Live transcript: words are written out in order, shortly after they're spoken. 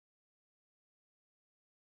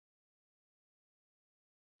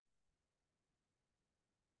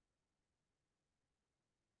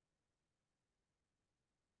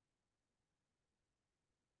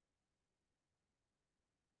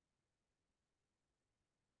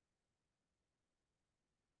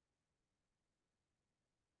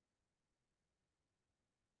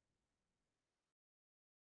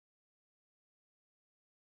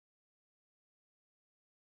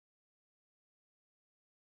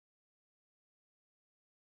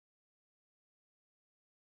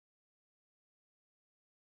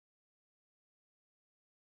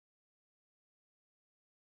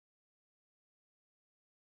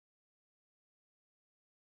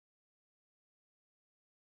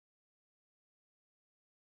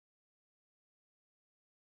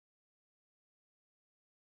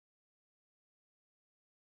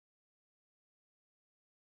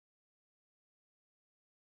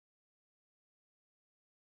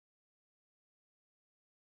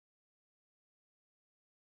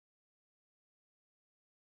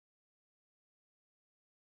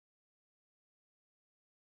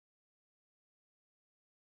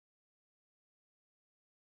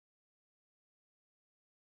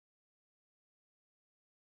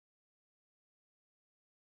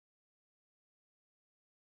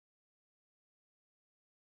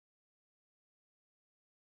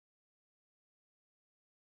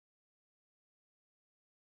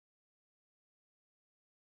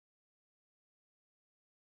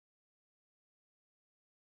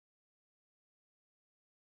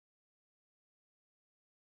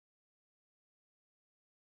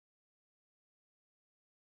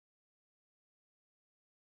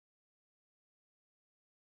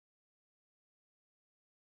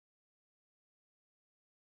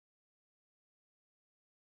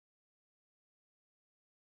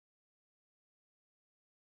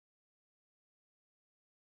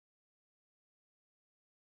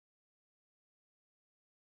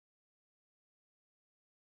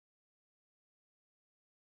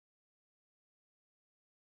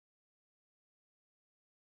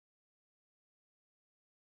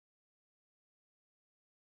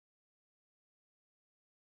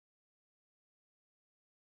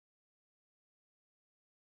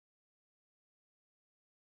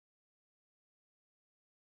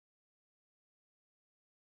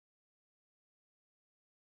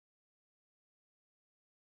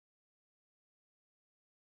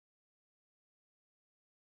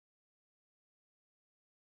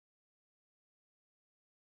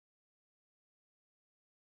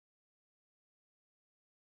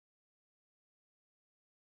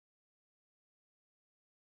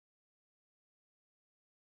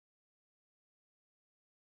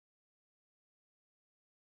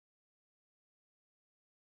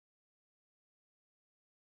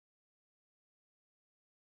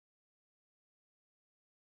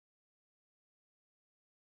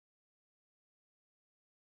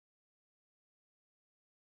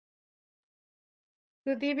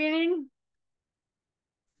Good evening,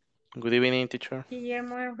 Good evening, teacher.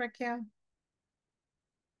 Guillermo and Raquel.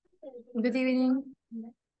 Good evening.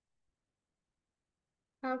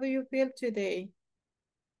 How do you feel today?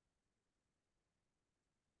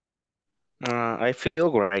 I feel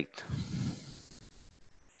great.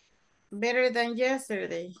 Better than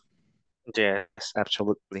yesterday. Yes,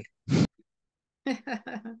 absolutely.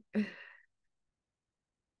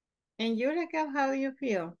 And you, Raquel, how do you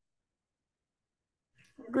feel?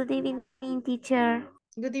 Good evening, teacher.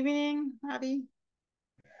 Good evening, Adi.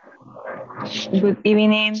 Good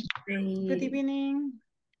evening. Good evening,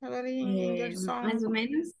 Evelyn, in your Más song. o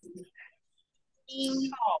menos.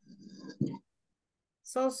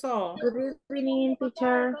 So. Good evening,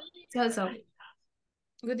 teacher. So.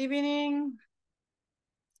 Good evening,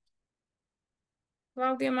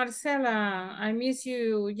 Claudia Marcela. I miss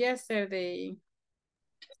you yesterday.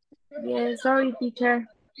 Yes, sorry, teacher.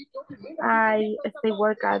 I stay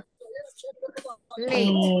work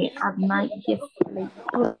Late. at night. Yes,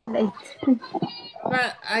 late.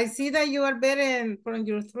 But I see that you are better from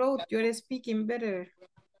your throat. You are speaking better.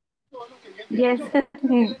 Yes.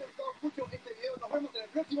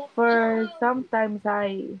 For sometimes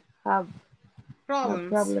I have Problems.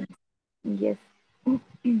 problems. Yes.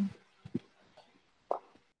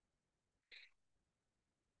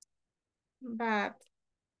 But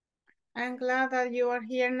I'm glad that you are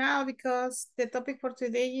here now because the topic for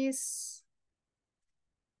today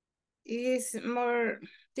is more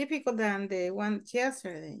difficult than the one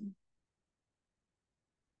yesterday.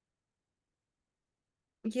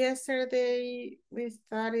 Yesterday we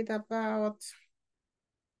studied about,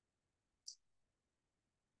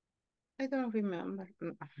 I don't remember.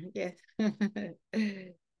 Yes.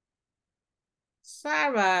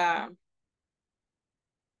 Sarah.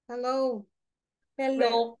 Hello.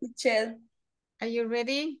 Hello, teacher. Are you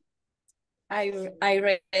ready? I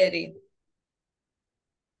ready.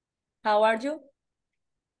 How are you?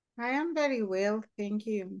 I am very well, thank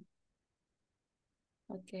you.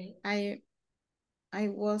 Okay. I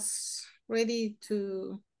was ready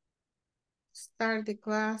to start the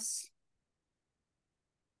class.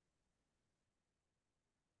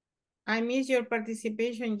 I missed your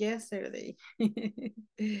participation yesterday.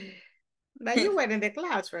 But you were in the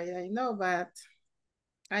class, right? I know, but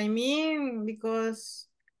I mean, because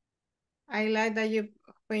I like that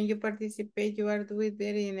when you participate, you are doing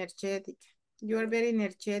very energetic. You are very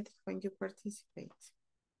energetic when you participate.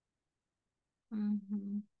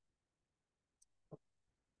 Mhm.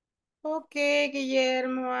 Okay,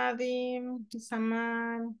 Guillermo, Adi,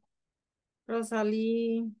 Samar,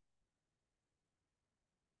 Rosalí.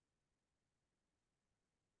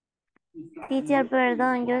 Teacher,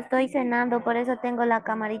 perdón, yo estoy cenando, por eso tengo la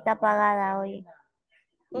camarita apagada hoy.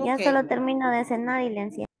 Ya Okay, solo termino de cenar y le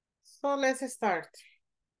enciendo. so let's start.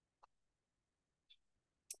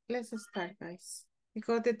 Let's start, guys.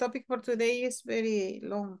 Because the topic for today is very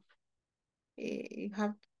long. You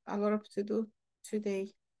have a lot of to do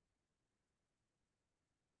today.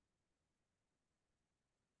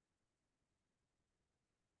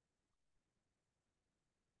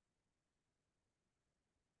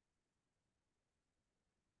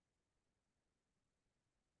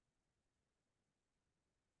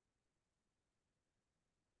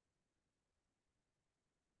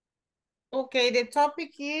 Okay, the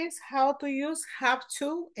topic is how to use have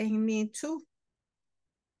to and need to.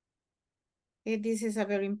 This is a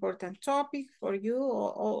very important topic for you.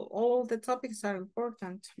 All the topics are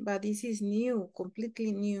important, but this is new,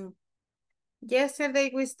 completely new.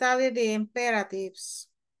 Yesterday we studied the imperatives.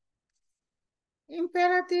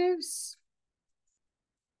 Imperatives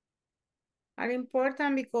are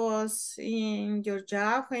important because in your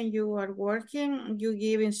job, when you are working, you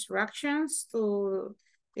give instructions to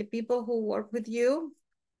the people who work with you.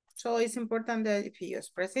 So it's important that if you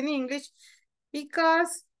express in English,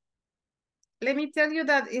 because let me tell you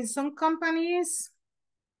that in some companies,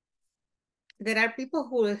 there are people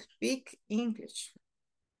who speak English.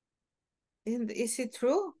 Is it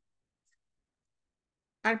true?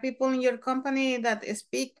 Are people in your company that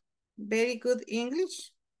speak very good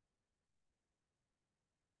English?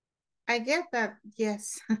 I get that,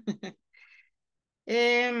 yes.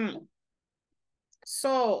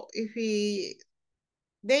 So if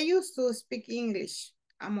they used to speak English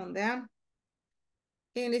among them,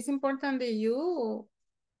 and it's important that you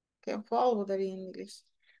can follow the English.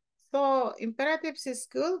 So imperatives is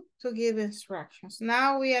good to give instructions.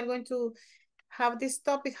 Now we are going to have this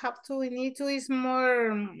topic, have to, we need to is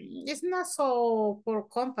more, it's not so for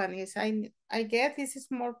companies. I guess this is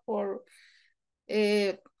more for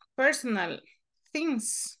personal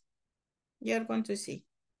things you're going to see.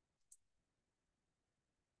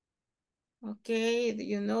 Okay,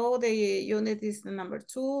 you know the unit is the number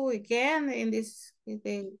 2 again, and this is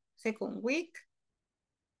the second week.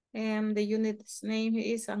 And the unit's name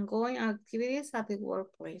is ongoing activities at the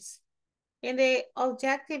workplace. And the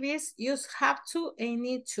objective is you have to and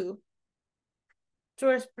need to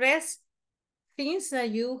express things that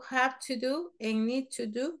you have to do and need to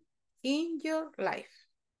do in your life.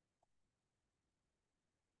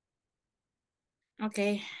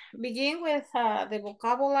 Okay, begin with the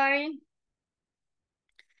vocabulary.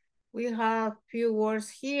 We have few words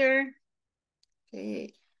here.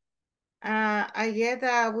 Okay. I get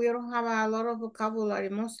that we don't have a lot of vocabulary,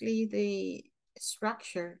 mostly the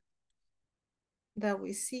structure that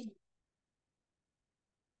we see.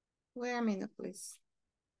 Wait a minute, please.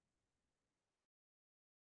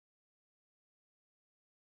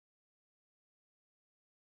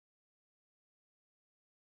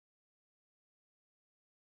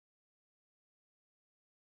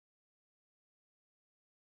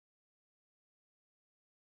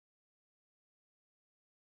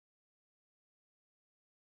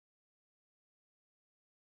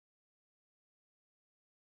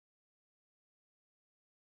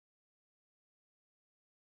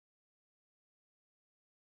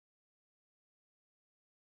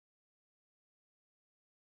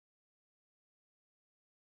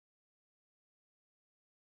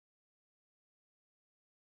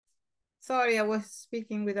 Sorry, I was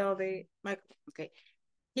speaking without the microphone. Okay.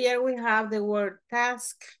 Here we have the word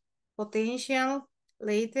task, potential,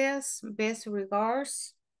 latest, best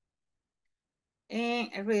regards,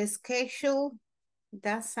 and reschedule.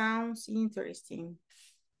 That sounds interesting.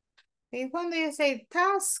 Okay, when you say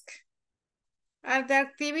task, are the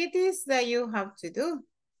activities that you have to do.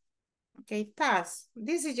 Okay, task.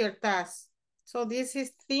 This is your task. So this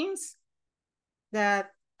is things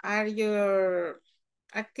that are your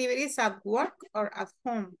activities at work or at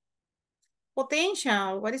home.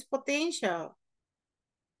 Potential, what is potential?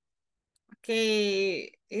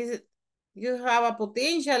 Okay, you have a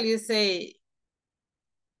potential, you say,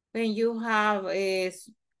 when you have a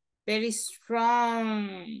very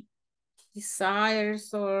strong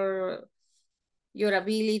desires or your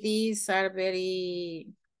abilities are very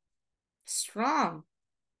strong.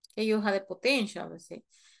 Okay, you have the potential, let's say.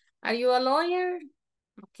 Are you a lawyer?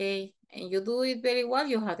 Okay, and you do it very well,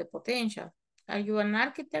 you have the potential. Are you an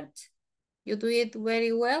architect? You do it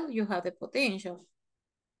very well, you have the potential.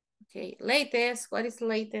 Okay, latest, what is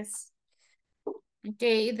latest?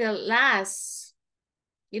 Okay, the last.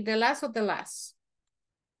 Is the last or the last?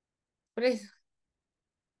 The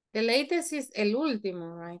latest is el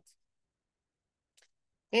último, right?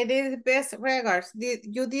 It is best regards.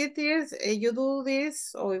 You did this, you do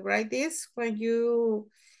this, or write this when you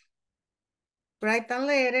write a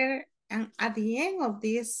letter, and at the end of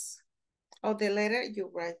this, of the letter, you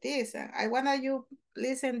write this. I wanna you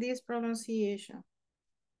listen this pronunciation.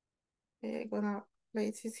 Okay, I'm gonna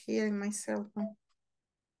place this here in my cell phone.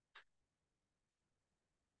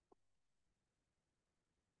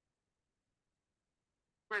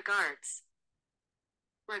 Regards.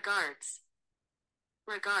 Regards.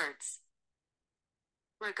 Regards.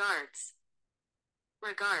 Regards.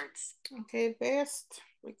 Regards. Okay, best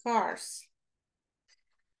regards.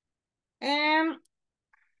 And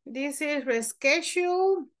this is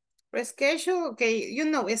reschedule. Reschedule, okay, you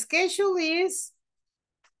know, schedule is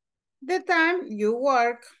the time you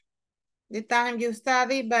work, the time you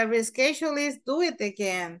study, but reschedule is do it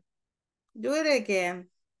again. Do it again.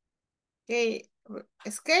 Okay,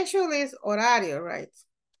 schedule is horario, right?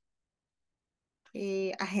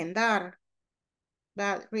 Agendar.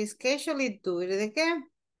 But reschedule it, do it again.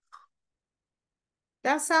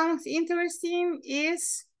 That sounds interesting.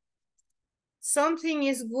 Is something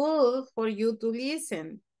is good for you to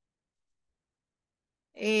listen.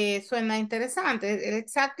 Suena interesante.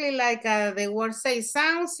 Exactly like the word say,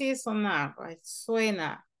 sounds is sonar, right?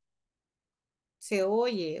 Suena. Se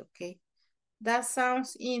oye, okay. That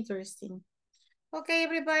sounds interesting. Okay,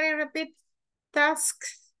 everybody repeat. Task.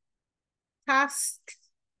 Task.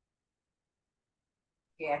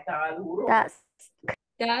 Task.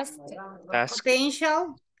 Task. Task,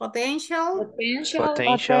 Potential. Potential. Potential.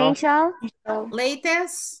 potential, Potential.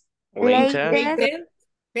 Latest. latest, Latest. Latest.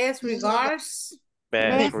 Best regards.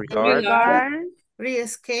 best Best regard, regard.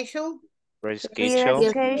 Reschedule.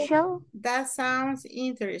 reschedule. Reschedule. That sounds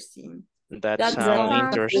interesting. That That That sound sounds sounds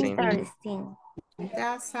interesting. interesting.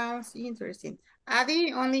 That sounds interesting.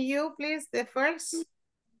 Adi, only you, please, the first.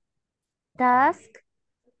 Task.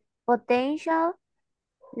 Potential.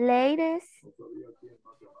 Latest.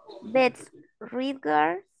 Best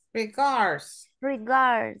regards. Regards.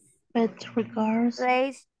 Regards. Best regards.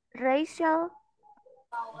 Racial.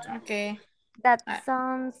 Okay. That Ah.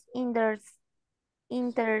 sounds interesting.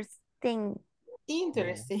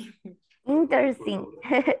 Interesting. Interesting.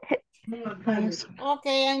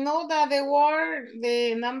 Okay, I know that the word,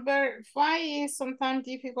 the number 5 is sometimes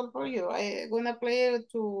difficult for you. I'm gonna play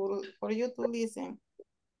it for you to listen.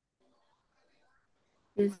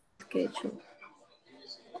 Schedule.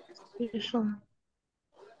 Reschedule.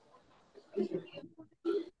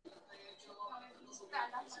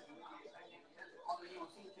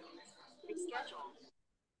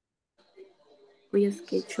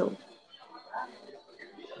 Reschedule.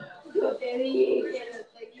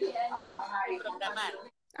 Reprogramar.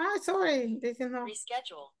 Ah, sorry, this is not.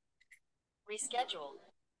 Reschedule. Reschedule.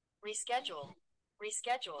 Reschedule.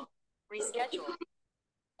 Reschedule. Reschedule.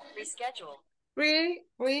 Reschedule.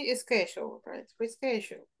 Reschedule, right?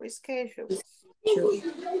 Reschedule.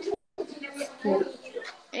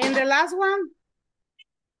 And the last one?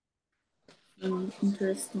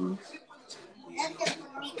 Interesting.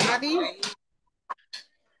 Adi?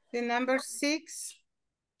 The number 6?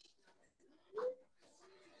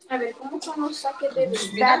 That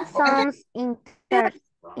sounds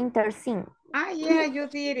interesting. Ah, yeah, you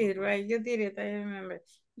did it, right? You did it, I remember.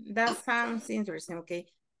 That sounds interesting, okay.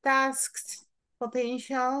 Tasks,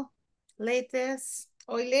 potential, latest,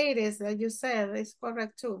 or latest, like you said, is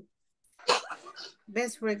correct too.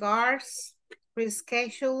 Best regards,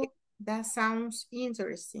 reschedule, that sounds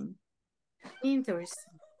interesting.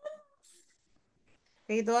 Interesting.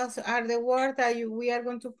 Okay, those are the words that we are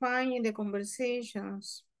going to find in the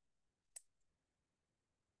conversations.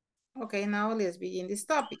 Okay, now let's begin this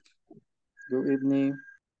topic. Good evening.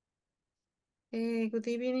 Good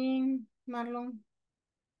evening, Marlon.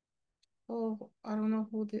 Oh, I don't know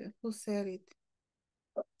who said it.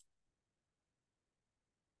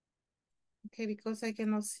 Okay, because I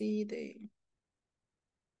cannot see the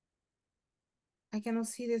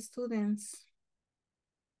students.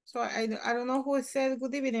 So I don't know who said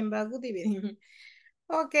good evening, but good evening.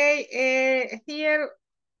 Okay, here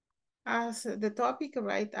as the topic,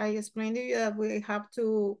 right? I explained to you that we have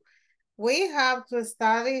to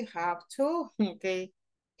study, okay,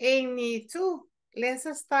 and need to.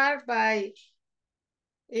 Let's start by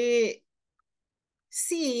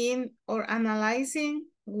seeing or analyzing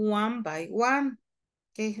one by one.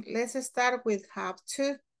 Okay, let's start with have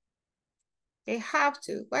to. Okay, have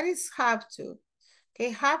to. What is have to?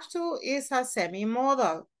 Okay, have to is a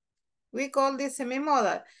semi-modal. We call this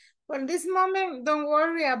semi-modal. For this moment, don't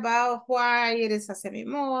worry about why it is a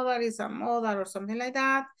semi-modal, it's a modal or something like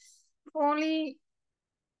that. Only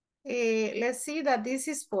let's see that this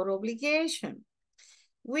is for obligation.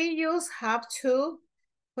 We use have to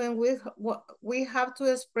when we have to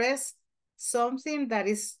express something that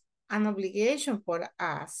is an obligation for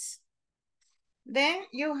us. Then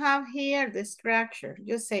you have here the structure.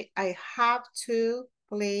 You say, I have to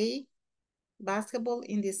play basketball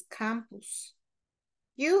in this campus.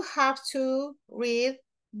 You have to read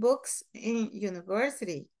books in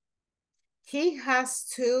university. He has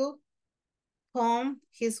to comb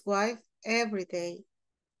his wife every day.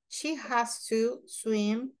 She has to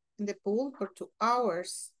swim in the pool for 2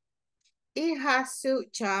 hours. He has to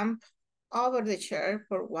jump over the chair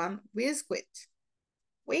for 1 biscuit.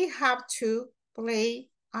 We have to play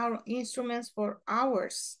our instruments for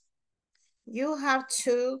hours. You have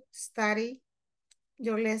to study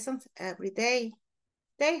your lessons every day.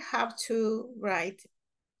 They have to write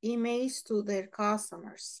emails to their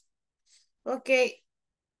customers. Okay,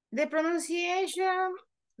 the pronunciation,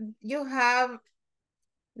 you have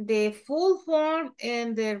the full form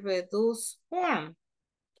and the reduced form.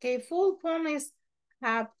 Okay, full form is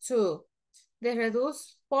have to. The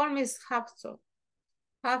reduced form is have to.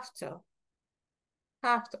 Have to.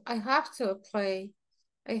 Have to. I have to play.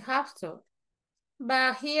 I have to.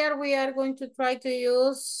 But here we are going to try to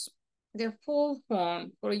use the full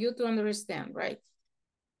form for you to understand, right?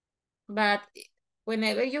 But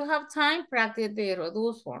whenever you have time, practice the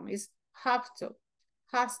reduced form. It's have to,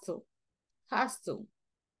 has to, has to.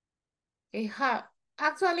 Okay,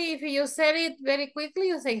 actually, if you say it very quickly,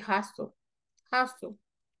 you say has to, have to,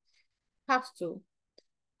 have to,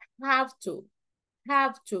 have to,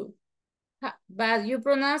 have to. But you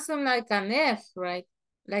pronounce them like an F, right?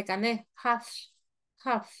 Like an F, have,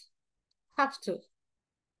 have to,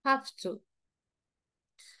 have to,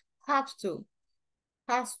 have to,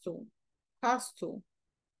 has to, has to,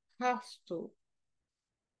 have to,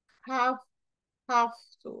 have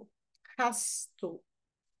to, has to.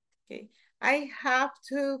 Okay, I have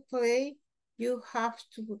to play, you have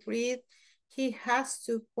to read, he has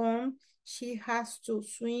to come, she has to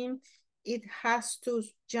swim, it has to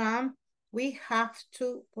jump, we have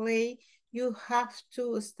to play, you have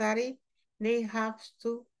to study, They have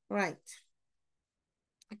to write.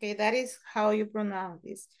 Okay, that is how you pronounce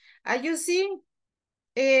this. As you see,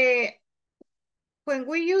 when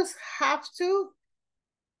we use have to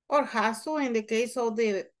or has to in the case of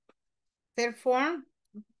the third form,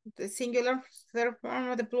 the singular third form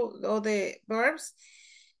of the verbs,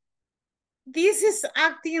 this is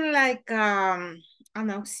acting like an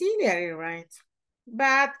auxiliary, right?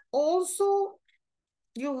 But also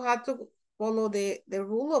you have to follow the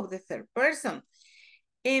rule of the third person.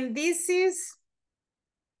 And this is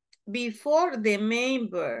before the main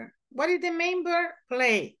verb. What is the main verb?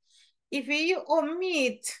 Play. If you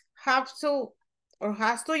omit have to or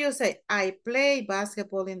has to, you say, I play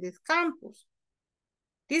basketball in this campus.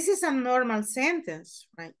 This is a normal sentence,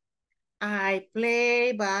 right? I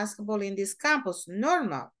play basketball in this campus.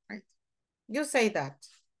 Normal, right? You say that.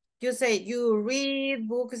 You say you read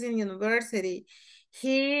books in university.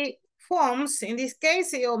 He forms, in this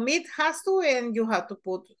case, you omit has to and you have to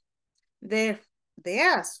put the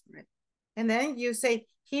S, right? And then you say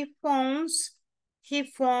he phones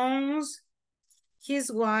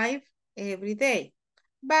his wife every day.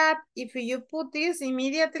 But if you put this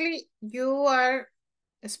immediately, you are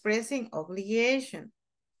expressing obligation.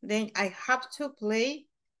 Then I have to play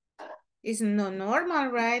is not normal,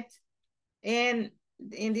 right? And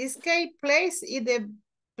in this case, play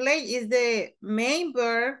is the main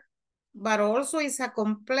verb, but also is a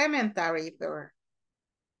complementary verb.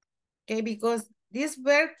 Okay, because this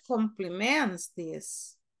verb complements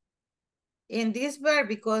this. In this verb,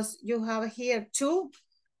 because you have here two,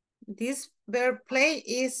 this verb play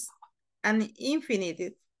is an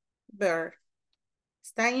infinitive verb.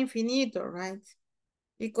 Está infinito, right?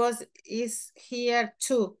 Because it's here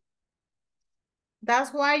too.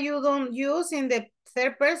 That's why you don't use in the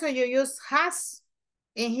third person, you use has.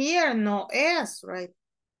 And here, no es, right?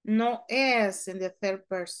 No es in the third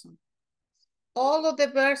person. All of the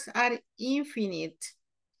verbs are infinite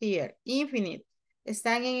here, infinite.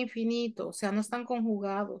 Están en infinito, o sea, no están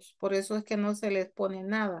conjugados. Por eso es que no se les pone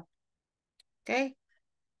nada. Okay?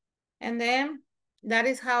 And then, that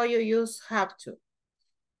is how you use have to.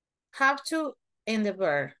 Have to in the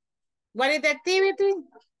verb. What is the activity?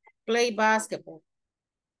 Play basketball.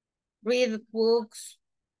 Read books.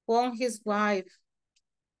 Phone his wife.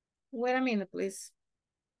 Wait a minute, please.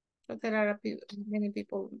 But there are many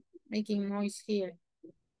people making noise here.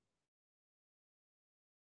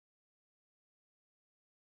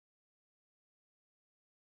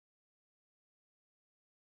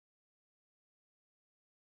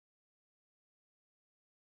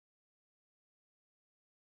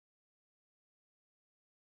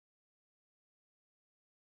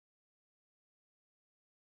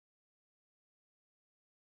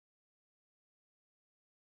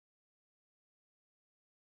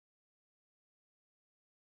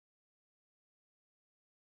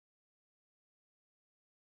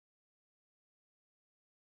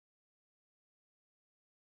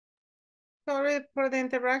 Sorry for the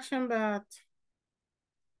interaction, but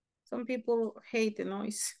some people hate the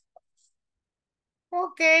noise.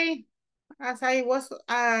 Okay, as I was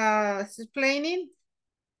explaining,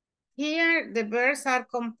 here the verbs are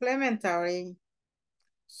complementary.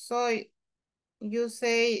 So you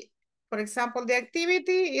say, for example, the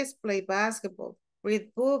activity is play basketball,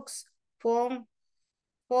 read books, phone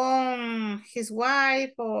his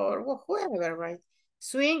wife or whoever, right?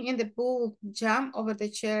 Swing in the pool, jump over the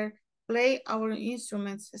chair, play our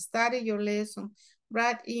instruments, study your lesson,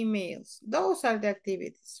 write emails. Those are the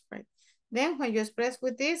activities, right? Then when you express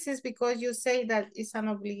with this is because you say that it's an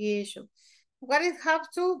obligation. What is have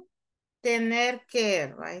to? Tener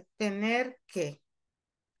que, right? Tener que,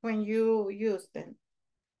 when you use them.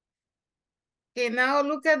 Okay, now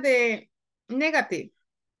look at the negative.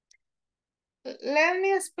 Let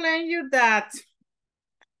me explain you that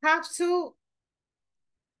have to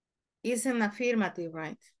is an affirmative,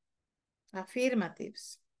 right?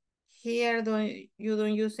 Affirmatives. Here you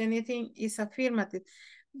don't use anything, it's affirmative.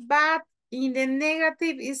 But in the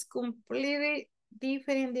negative is completely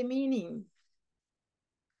different the meaning.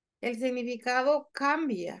 El significado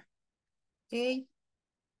cambia. ¿Ok?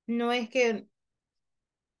 No es que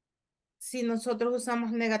si nosotros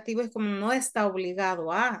usamos negativo es como no está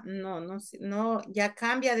obligado a, no, ya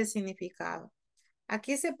cambia de significado.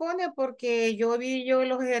 Aquí se pone porque yo vi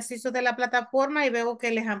los ejercicios de la plataforma y veo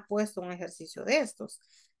que les han puesto un ejercicio de estos.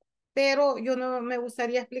 Pero yo no me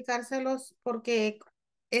gustaría explicárselos porque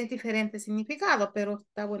es diferente significado, pero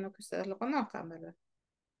está bueno que ustedes lo conozcan, ¿verdad?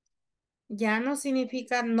 Ya no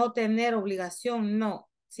significa no tener obligación, no.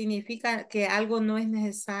 Significa que algo no es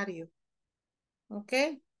necesario. ¿Ok?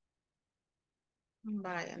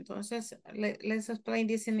 Vaya, entonces, let's explain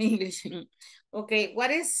this in English. Okay,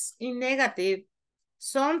 what is in negative?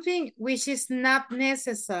 Something which is not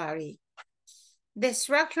necessary. The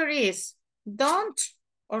structure is don't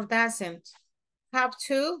or doesn't have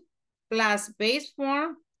to plus base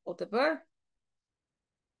form of the verb.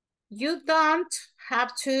 You don't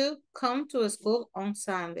have to come to school on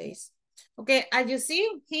Sundays. Okay, as you see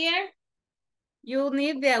here, you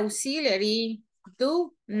need the auxiliary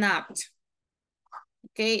do not.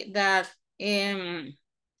 Okay, that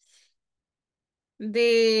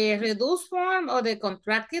the reduced form or the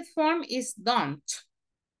contracted form is don't.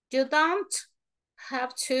 You don't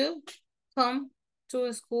have to come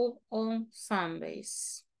to school on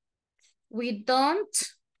Sundays. We don't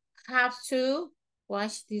have to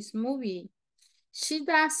watch this movie. She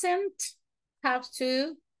doesn't have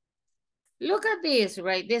to. Look at this,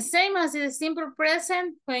 right? The same as the simple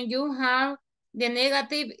present when you have the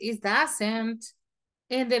negative is doesn't.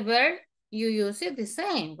 And the verb, you use it the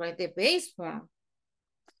same, right? The base form.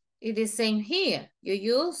 It's the same here. You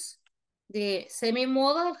use the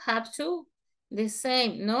semi-modal have to, the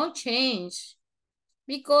same, no change.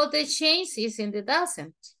 Because the change is in the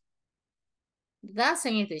doesn't.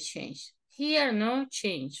 Doesn't is the change. Here, no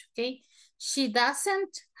change, okay? She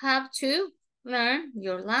doesn't have to learn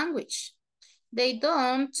your language. They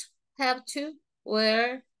don't have to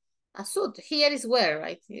wear a suit. Here is wear,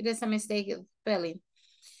 right? It is a mistake in spelling.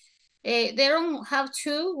 They don't have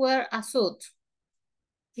to wear a suit.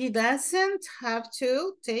 He doesn't have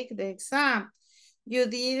to take the exam. You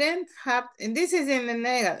didn't have, and this is in the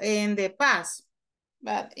negative, in the past,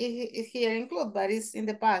 but it here include, but it's in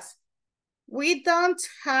the past. We don't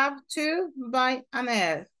have to buy an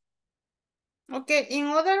egg. Okay, in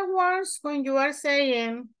other words, when you are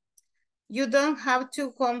saying you don't have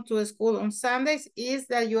to come to school on Sundays, is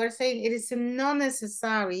that you are saying it is not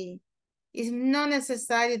necessary. It's not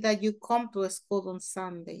necessary that you come to school on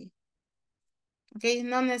Sunday. Okay, it's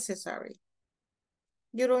not necessary.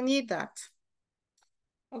 You don't need that.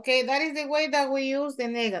 Okay, that is the way that we use the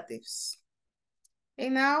negatives.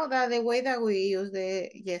 And now that the way that we use the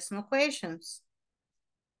yes, no questions.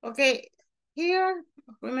 Okay, here,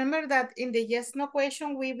 remember that in the yes, no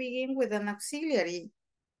question, we begin with an auxiliary.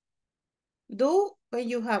 Do when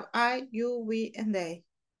you have I, you, we, and they.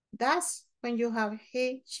 Does when you have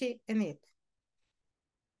he, she, and it.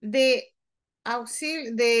 The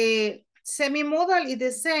auxiliary, the semi-modal is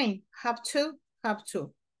the same. Have to, have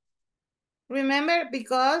to. Remember,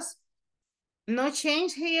 because no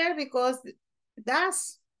change here, because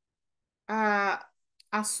does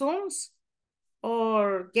assumes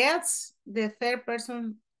or gets the third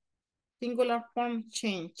person singular form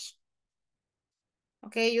change.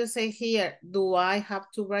 Okay, you say here, do I have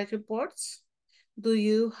to write reports? Do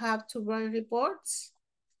you have to write reports?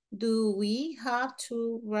 Do we have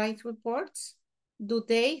to write reports? Do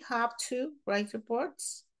they have to write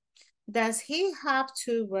reports? Does he have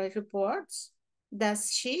to write reports?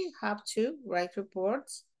 Does she have to write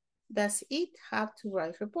reports? Does it have to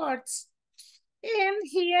write reports? And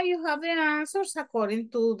here you have the answers according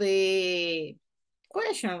to the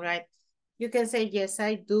question, right? You can say, yes,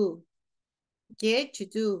 I do. Yes, you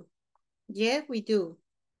do. Yes, we do.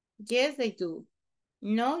 Yes, they do.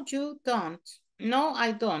 No, you don't. No,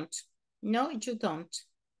 I don't. No, you don't.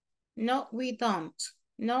 No, we don't.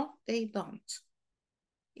 No, they don't.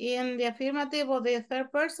 In the affirmative of the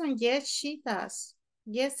third person, yes, she does.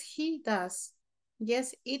 Yes, he does.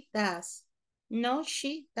 Yes, it does. No,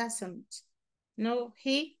 she doesn't. No,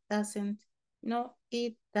 he doesn't. No,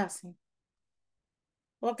 it doesn't.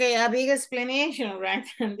 Okay, a big explanation, right?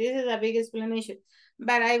 This is a big explanation.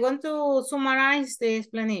 But I want to summarize the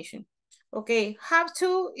explanation. Okay, have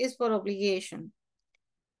to is for obligation.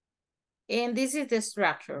 And this is the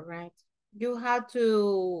structure, right? You have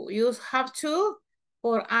to use have to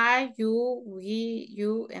for I, you, we,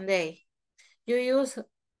 you, and they.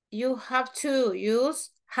 You have to use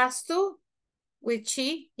has to with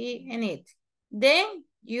she, he, and it. Then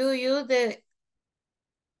you use the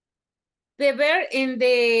verb in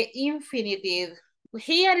the infinitive.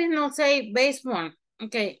 Here is not say base form.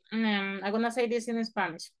 Okay, I'm gonna say this in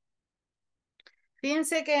Spanish.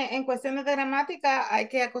 Fíjense que en cuestiones de gramática hay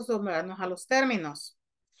que acostumbrarnos a los términos.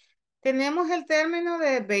 Tenemos el término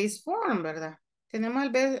de base form, ¿verdad? Tenemos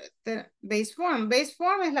el base form. Base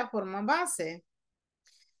form es la forma base.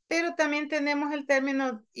 Pero también tenemos el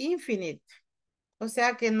término infinite. O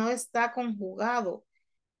sea que no está conjugado.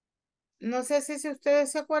 No sé si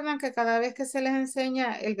ustedes se acuerdan que cada vez que se les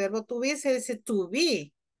enseña el verbo to be, se dice to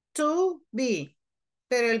be. To be.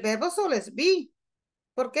 Pero el verbo solo es be.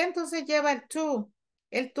 ¿Por qué entonces lleva el to?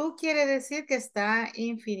 El to quiere decir que está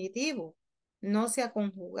infinitivo. no se ha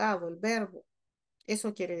conjugado el verbo.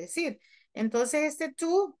 Eso quiere decir. Entonces este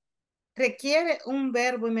to requiere un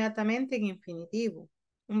verbo inmediatamente en infinitivo.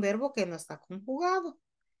 Un verbo que no está conjugado.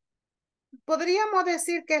 Podríamos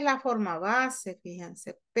decir que es la forma base,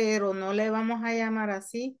 fíjense, pero no le vamos a llamar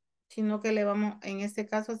así, sino que le vamos, en este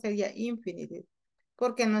caso sería infinitive,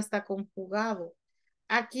 porque no está conjugado.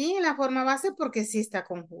 Aquí en la forma base porque sí está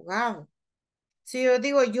conjugado. Si yo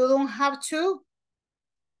digo you don't have to,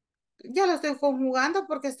 ya lo estoy conjugando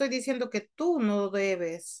porque estoy diciendo que tú no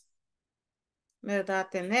debes, ¿verdad?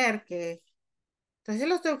 Tener que. Entonces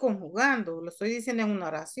lo estoy conjugando, lo estoy diciendo en una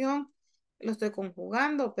oración, lo estoy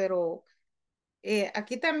conjugando, pero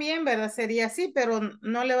aquí también, ¿verdad? Sería así, pero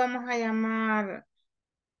no le vamos a llamar,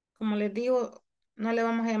 como les digo, no le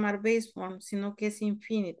vamos a llamar base form, sino que es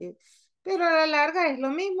infinitive. Pero a la larga es lo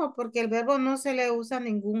mismo porque el verbo no se le usa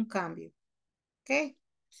ningún cambio. ¿Ok?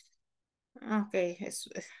 Ok,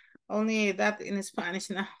 only that in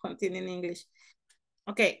Spanish now, continue in English.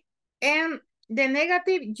 Okay, and the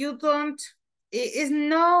negative you don't, is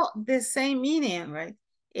not the same meaning, right?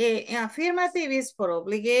 Affirmative is for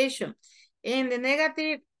obligation, and the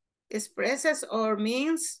negative expresses or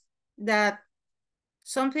means that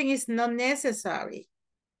something is not necessary.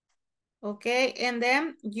 Okay, and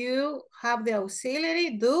then you have the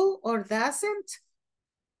auxiliary do or doesn't,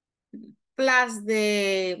 plus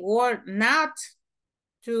the word not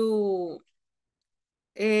to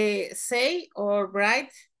say or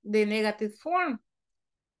write the negative form.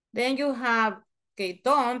 Then you have, okay,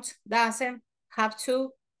 don't, doesn't, have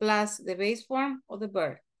to, plus the base form of the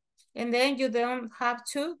verb. And then you don't have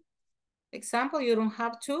to, example, you don't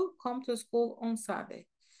have to come to school on Saturday.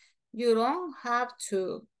 You don't have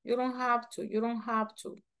to, you don't have to, you don't have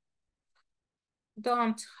to.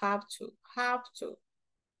 Don't have to.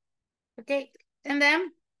 Okay, and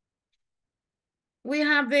then we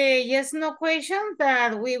have the yes, no question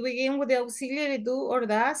that we begin with the auxiliary do or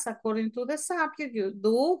does according to the subject. You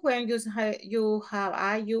do when you have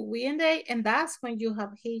I, you, we, and they, and does when you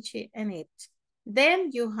have he, she, and it.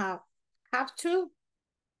 Then you have to.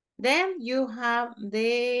 Then you have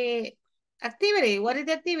the activity. What is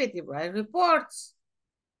the activity? Write reports.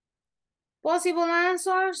 Possible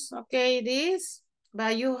answers. Okay, this,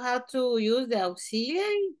 but you have to use the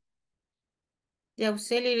auxiliary. The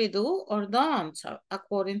auxiliary do or don't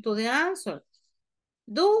according to the answer.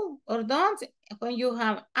 Do or don't when you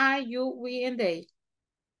have I, you, we, and they.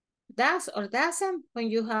 Does or doesn't when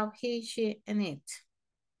you have he, she, and it.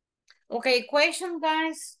 Okay, question,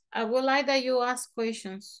 guys. I would like that you ask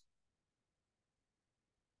questions.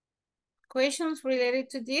 Questions related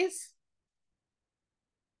to this?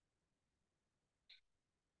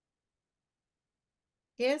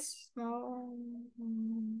 Yes, no.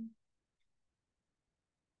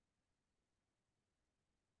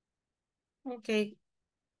 Ok.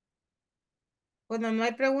 Cuando no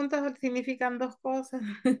hay preguntas significan dos cosas.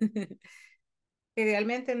 Que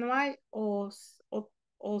realmente no hay o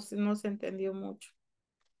no se entendió mucho.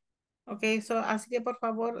 Ok, así que por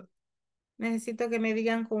favor necesito que me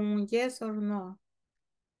digan con un yes or no.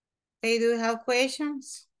 Okay, do you have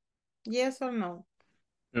questions? Yes or no?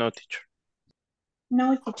 No, teacher.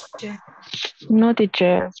 No, teacher. No,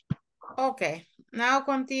 teacher. Okay, now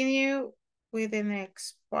continue with the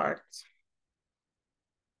next part.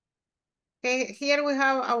 Okay, here we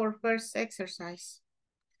have our first exercise.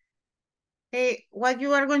 Okay, what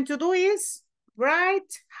you are going to do is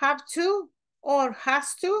write have to or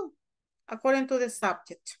has to according to the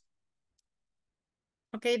subject.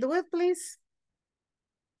 Okay, do it, please.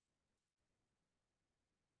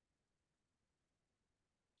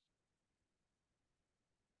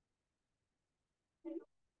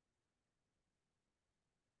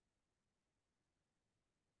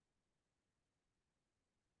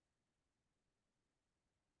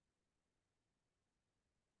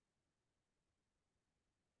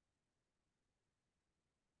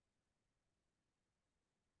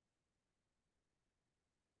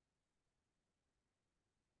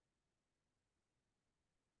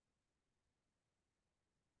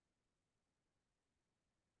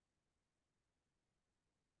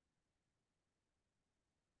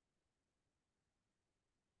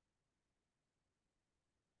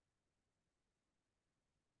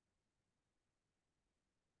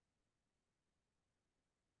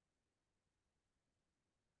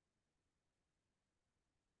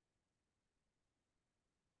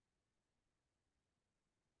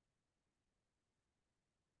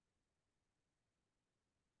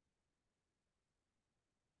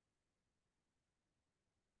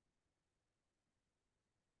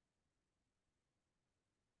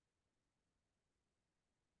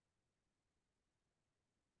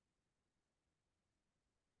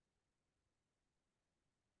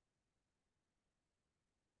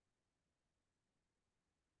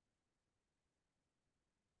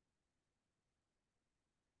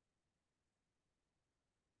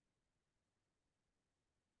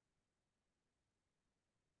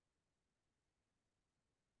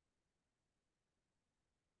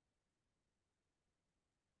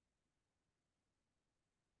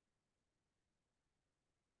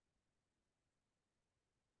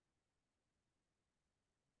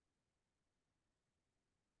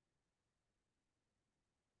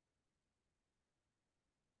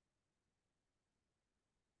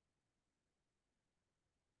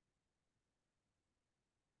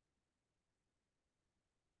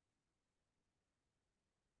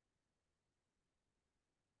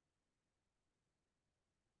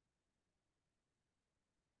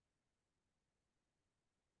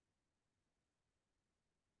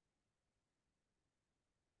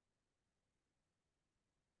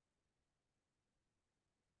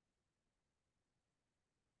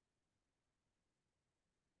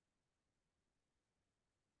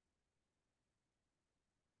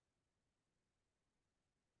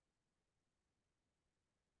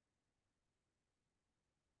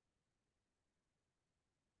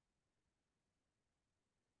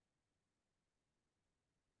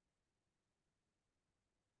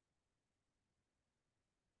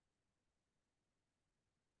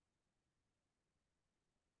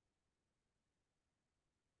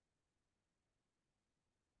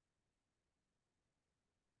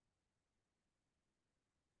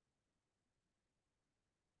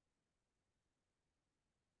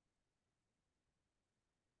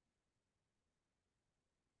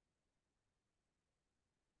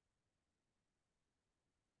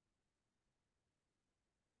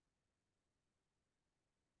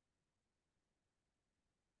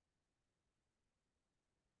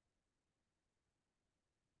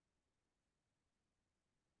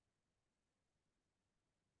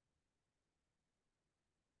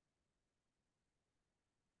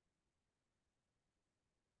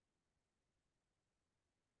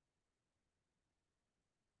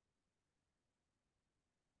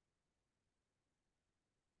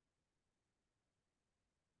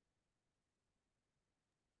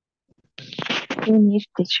 Finish,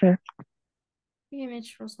 teacher.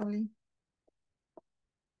 Finish, Rosalie.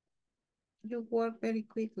 You work very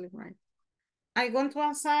quickly, right? I'm going to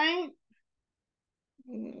assign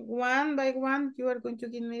one by one. You are going to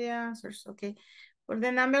give me the answers, okay? For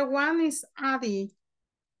the number one is Adi.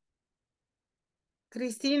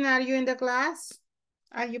 Christine, are you in the class?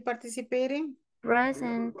 Are you participating?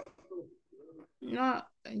 Present. No,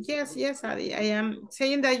 yes, Adi. I am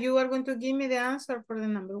saying that you are going to give me the answer for the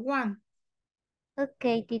number one.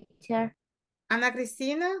 Okay, teacher. Ana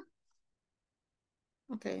Cristina?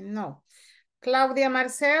 Okay, no. Claudia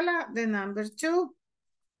Marcela, the number two.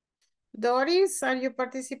 Doris, are you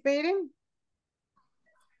participating?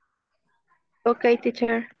 Okay,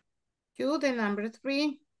 teacher. You, the number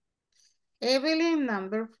three. Evelyn,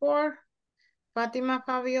 number four. Fatima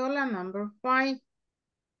Fabiola, number five.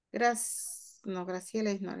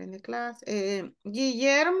 Graciela is not in the class.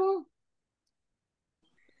 Guillermo,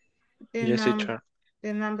 Yes, teacher.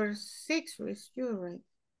 the number six is you, right?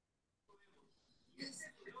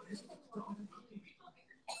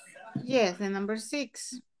 Yes, the number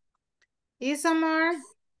six. Isamar,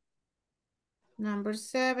 number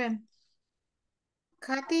seven.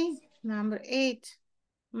 Kathy, number eight.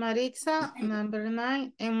 Maritza, number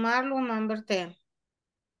nine. And Marlon, number 10.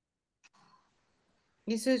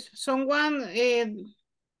 This is someone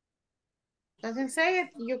doesn't say it,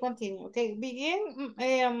 you continue. Okay, begin.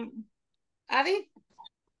 Adi,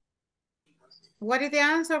 what is the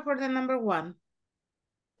answer for the number one?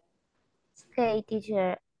 Okay,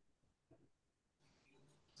 teacher.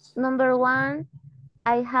 Number one,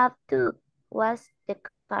 I have to wash the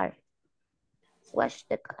car. Wash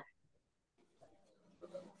the car.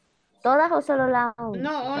 ¿Todas o solo la una?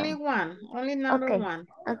 No, only one. Only number Okay. one.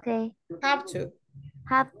 Okay. Have to.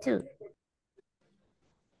 Have to.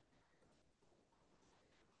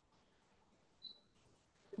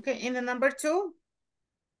 Okay, in the number two?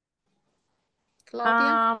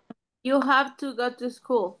 Claudia? You have to go to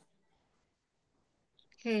school.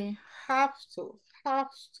 Okay, have to. Have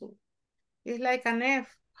to. It's like an F.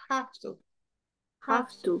 Have to. Have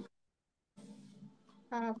to.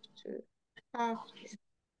 Have to. Have to.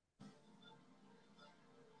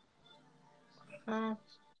 Have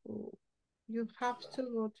to. You have to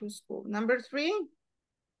go to school. Number three?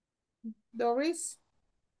 Doris?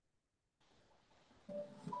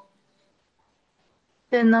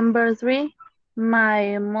 The number three,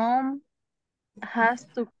 my mom has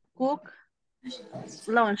to cook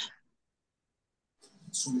lunch.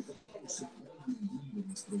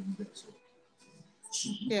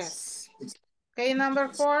 Yes. Okay, number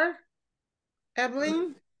four?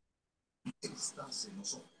 Evelyn?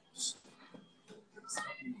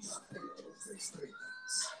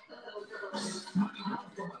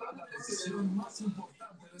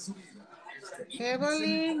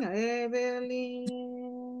 Evelyn.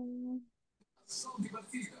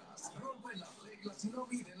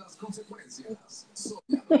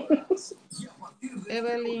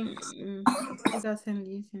 Evelyn, she doesn't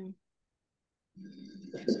listen.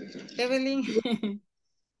 Evelyn.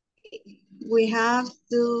 We have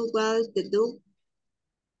to walk the dog.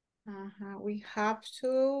 We have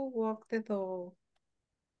to walk the dog.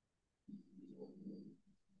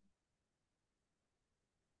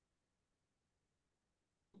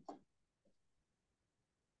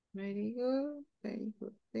 Very good, very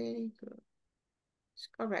good, very good. It's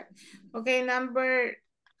correct. Okay, number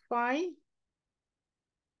five.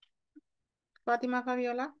 Fatima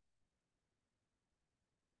Fabiola.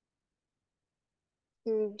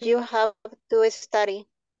 You have to study.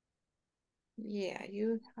 Yeah,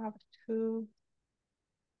 you have to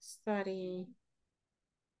study.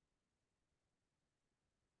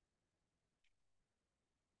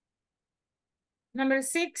 Number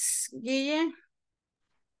six, Guille.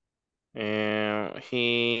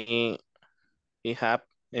 He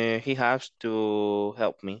has to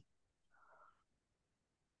help me.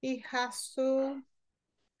 He has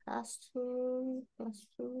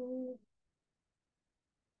to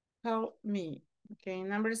help me. Okay,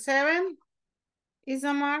 number seven,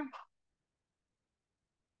 Isamar.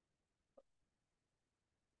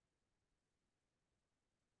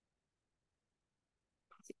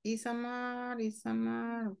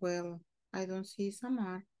 Isamar. Well, I don't see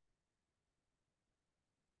Isamar.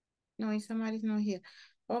 No, Isamar is not here.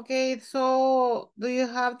 Okay, so do you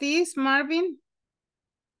have this, Marvin?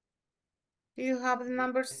 Do you have the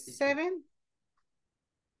number seven?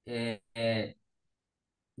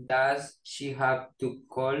 Does she have to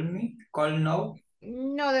call me? Call now?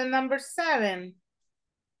 No, the number seven.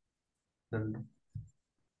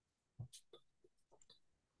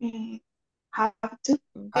 Have to.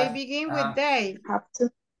 They begin with they. Have to.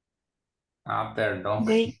 Perdón.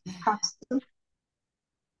 They have to.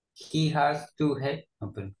 He has to have. No,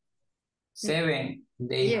 perdón. 7.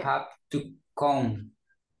 They Yeah. have to come.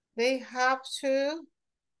 They have to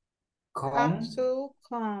Come.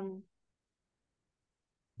 come.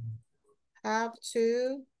 Have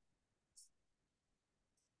to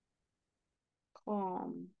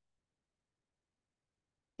come.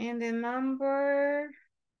 And the number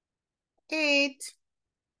 8.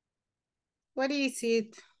 What is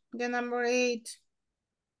it? The number 8.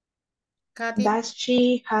 Kathy? That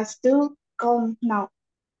she has to come now.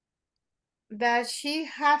 That she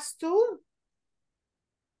has to?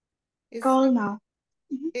 Is Call now.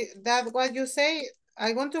 that what you say?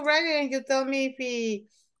 I'm going to write it and you tell me if it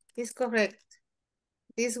is correct.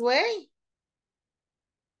 This way?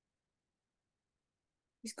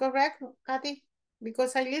 Is correct, Kathy?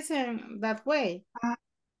 Because I listen that way.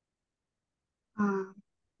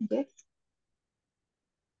 Yes.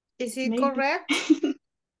 Is it Maybe. correct?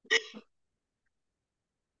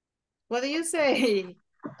 What do you say?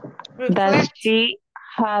 Does Reflect. she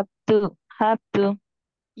have to?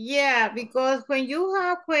 Yeah, because when you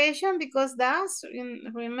have question, because that's,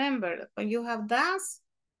 remember, when you have das,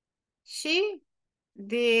 she,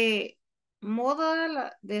 the modal,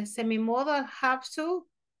 the semi-modal have to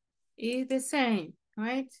is the same,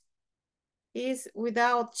 right? Is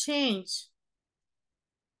without change.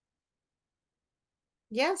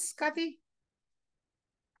 Yes, Kathy?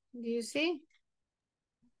 Do you see?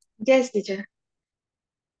 Yes, teacher.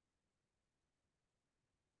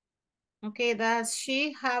 Okay, does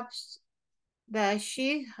she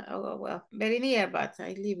oh, well, very near, but I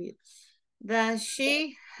leave it. Does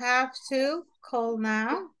she have to call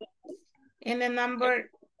now? And the number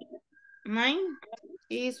 9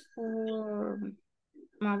 is for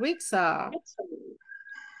Maritza.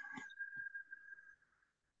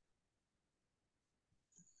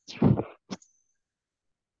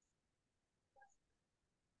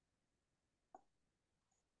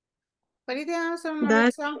 What is the answer,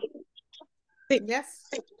 Maritza? Yes.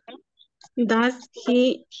 Does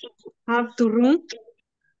he have to run?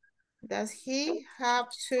 Does he have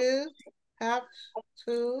to,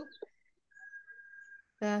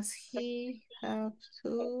 does he have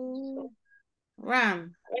to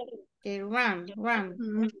run? Okay, run.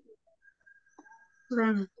 Run.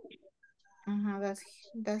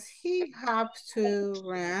 Does he have to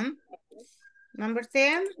run? Number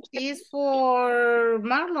 10 is for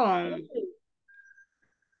Marlon.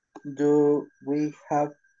 Do we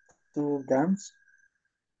have to dance?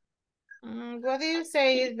 What do you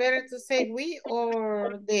say? Is better to say we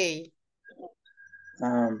or they?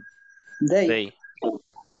 They.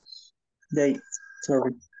 They.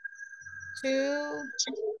 Sorry. To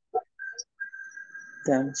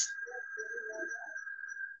Dance.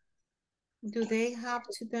 do they have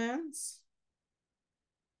to dance?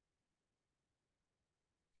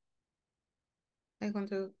 I'm going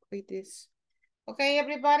to read this. Okay,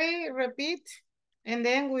 everybody, repeat. And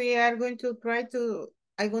then we are going to try to,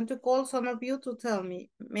 I'm going to call some of you to tell me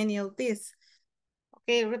many of these.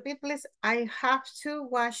 Okay, repeat please. I have to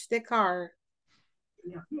wash the car.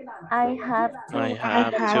 I have to I wash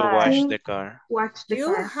have the to car. wash the car. Watch the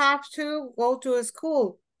You car. have to go to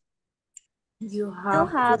school. You You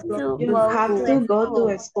have have to You go have to to go school.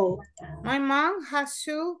 to school. My mom has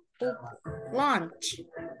to cook lunch.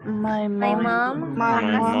 My My mom. mom My My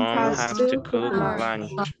has mom mom to has has to to cook cook cook.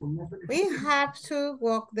 lunch. lunch. We have to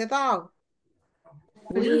walk the dog.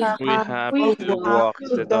 we have We have We to have walk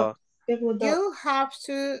to the dog. dog. You have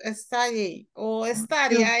to study or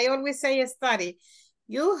study. I always say study.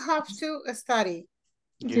 You have to study.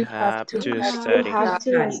 You have to You study. have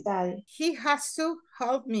to study. He has to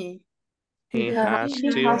help me. He has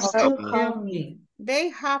He to has help to me. help me. They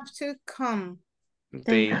have to come. They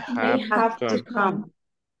They have to have to come. come.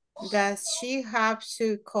 Does she have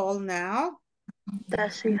to call now?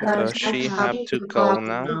 Does she have Does Does she she have have to to call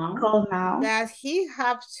now? call now? Does he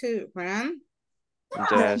have to run?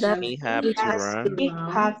 Does he have to Does run? he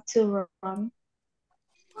have to run?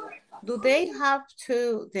 Do they have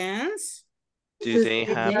to dance? Do they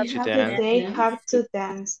have to Do dance? they have to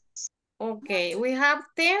dance? Okay, we have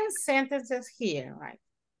 10 sentences here, right?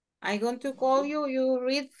 I'm going to call you. You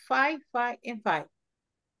read 5, 5, and 5.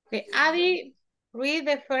 Okay, Adi, read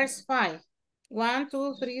the first 5. 1,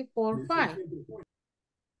 2, 3, 4, 5.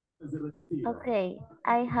 Okay,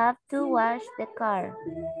 I have to wash the car.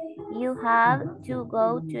 You have to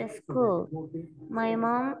go to school. My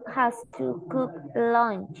mom has to cook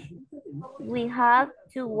lunch. We have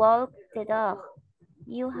to walk the dog.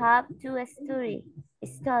 You have to study.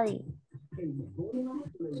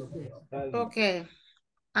 Okay.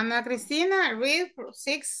 Ana Cristina, read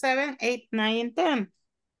 6, 7, 8, 9, and 10.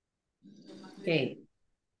 Okay.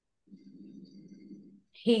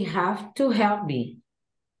 He have to help me.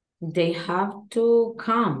 They have to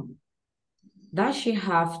come. Does she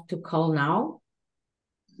have to call now?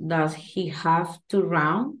 Does he have to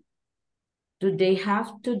run? Do they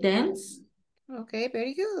have to dance? Okay,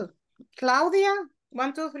 very good. Claudia,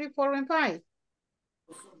 1, 2, 3, 4, and 5.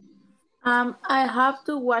 I have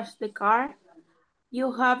to wash the car.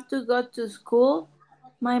 You have to go to school.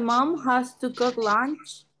 My mom has to cook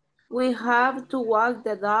lunch. We have to walk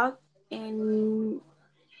the dog, and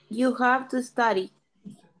you have to study.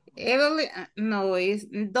 Evelyn, no, it's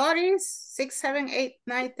Doris, 6, 7, 8,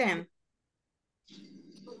 9, 10.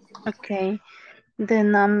 Okay. The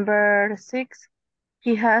number 6.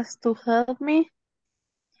 He has to help me.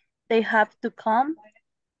 They have to come.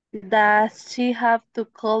 Does she have to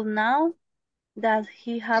call now? Does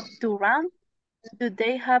he have to run? Do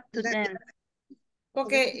they have to dance?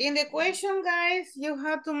 Okay, in the question, guys, you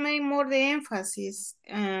have to make more the emphasis,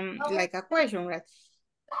 like a question, right?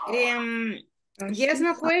 Yes,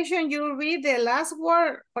 no question, you read the last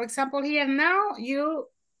word. For example, here now, you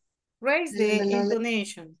raise the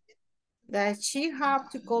intonation. Does she have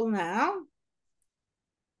to call now?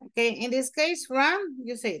 Okay, in this case, run,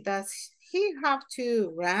 you say, does he have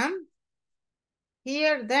to run?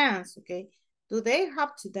 Here, dance, okay. Do they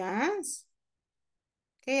have to dance?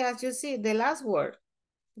 Okay, as you see, the last word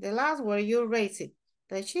you raise it.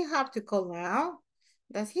 Does she have to call now?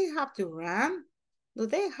 Does he have to run? Do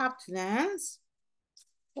they have to dance?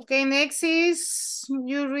 Okay, next is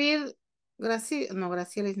you read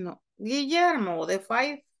Graciela is no. Guillermo, the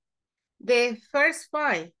first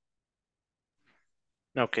 5.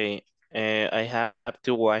 Okay. I have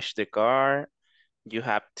to wash the car. You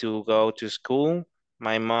have to go to school.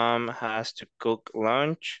 My mom has to cook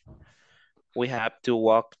lunch. We have to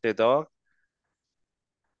walk the dog.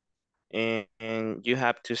 And you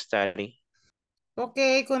have to study.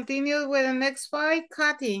 Okay, continue with the next 5,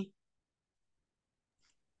 Kathy.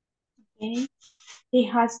 Okay. He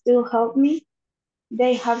has to help me.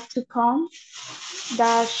 They have to come.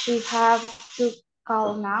 Does she have to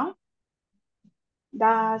call now?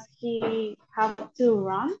 Does he have to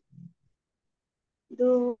run?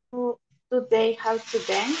 Do they have to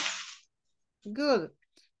dance? Good.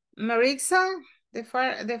 Marixa,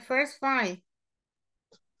 the first 5.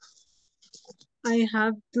 I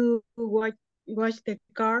have to wash the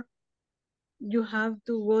car. You have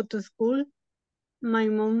to go to school. My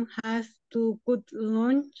mom has to cook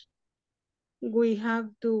lunch. We have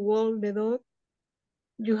to walk the dog.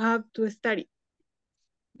 You have to study.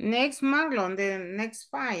 Next, Marlon, the next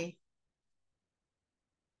 5.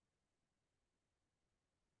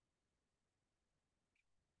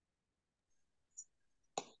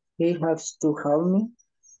 He has to help me.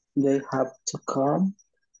 They have to come.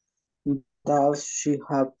 Does she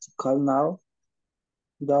have to call now?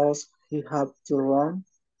 Does he have to run?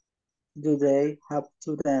 Do they have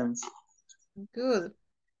to dance? Good.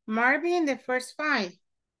 Marvin, the first 5.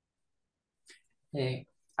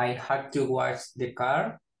 I have to wash the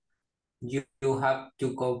car. You have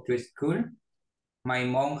to go to school. My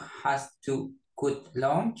mom has to cook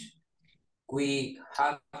lunch. We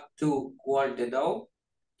have to walk the dog.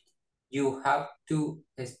 You have to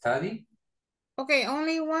study. Okay,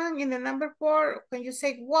 only one in the number 4. When you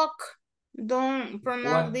say walk, don't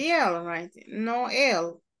pronounce What? the L, right? No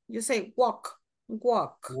L. You say walk,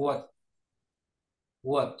 walk.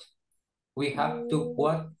 What? We have to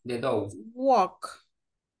walk the dog. Walk,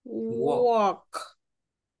 walk.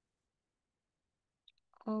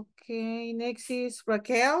 Okay, next is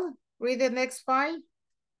Raquel. Read the next 5.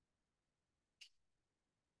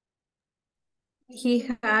 He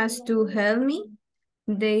has to help me.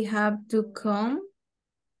 They have to come.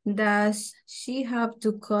 Does she have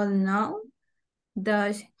to call now?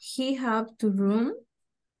 Does he have to run?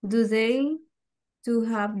 Do they to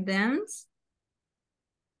have dance?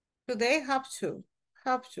 Do they have to?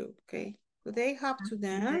 Have to, okay. Do they have to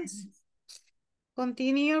dance?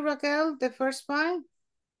 Continue, Raquel, the first 5.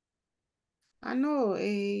 I know,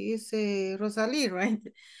 it's Rosalie, right?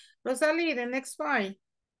 Rosalie, the next 5.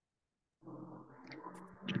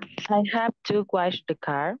 I have to wash the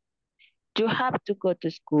car. You have to go to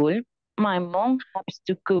school. My mom has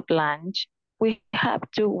to cook lunch. We have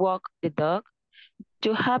to walk the dog.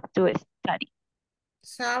 You have to study.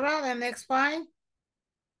 Sarah, the next 5.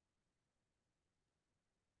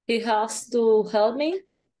 He has to help me.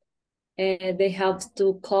 They have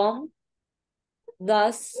to come.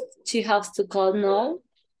 Does she have to call now?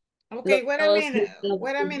 Okay, Does he have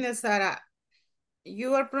wait a to- minute, Sarah.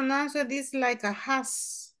 You are pronouncing this like a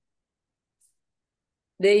has.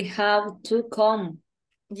 They have to come.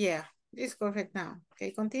 Yeah, it's correct now.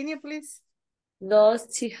 Okay, continue, please.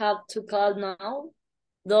 Does she have to call now?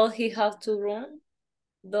 Does he have to run?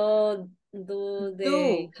 Do they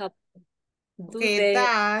Do. have do Okay, they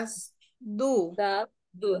does, do. that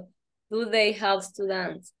do they have to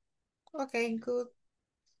dance? Okay, good.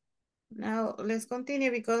 Now let's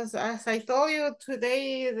continue because as I told you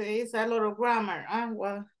today, there is a lot of grammar.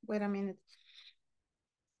 Well, wait a minute.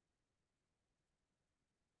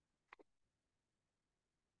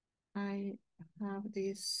 I have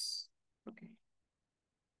this, okay.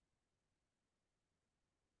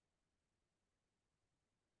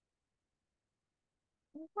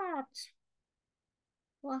 What?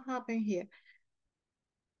 What happened here?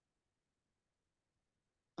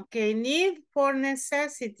 Okay, need for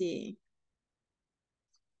necessity.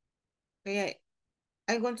 Okay,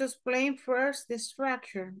 I'm going to explain first the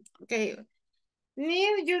structure. Okay,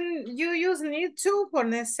 need, you use need to for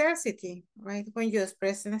necessity, right? When you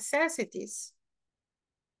express necessities.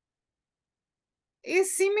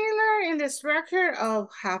 It's similar in the structure of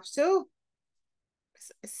have to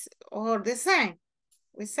or the same.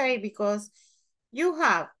 We say because you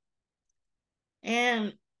have.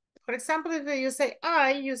 And for example, if you say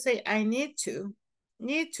you say I need to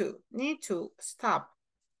stop.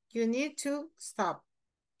 You need to stop.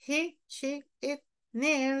 He, she, it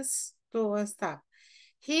needs to stop.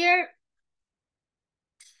 Here,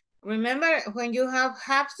 remember when you have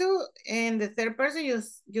to in the third person,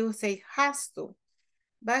 you say has to.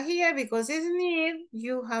 But here, because it's need,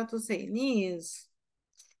 you have to say needs.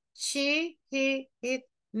 She, he, it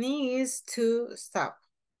needs to stop.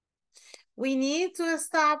 We need to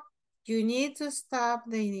stop. You need to stop.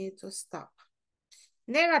 They need to stop.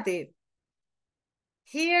 Negative.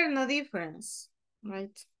 Here, no difference,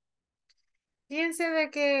 right? Fíjense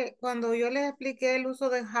de que cuando yo les expliqué el uso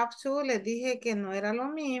de have to, les dije que no era lo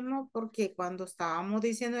mismo porque cuando estábamos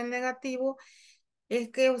diciendo el negativo, es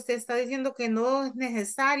que usted está diciendo que no es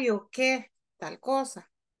necesario que tal cosa.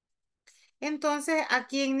 Entonces,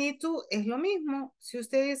 aquí en need to es lo mismo. Si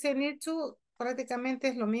usted dice need to, prácticamente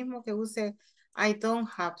es lo mismo que use I don't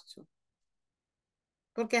have to.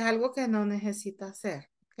 Porque es algo que no necesita hacer,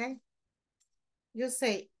 ¿ok? You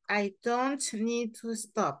say, I don't need to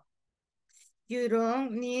stop. You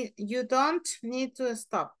don't need to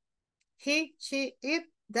stop. He, she, it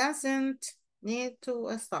doesn't need to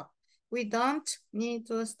stop. We don't need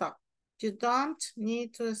to stop. You don't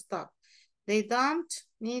need to stop. They don't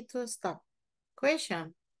need to stop.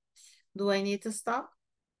 Question, do I need to stop?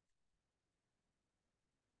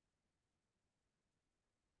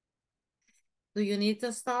 Do you need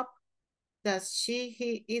to stop? Does she,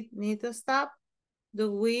 he, it need to stop?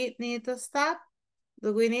 Do we need to stop?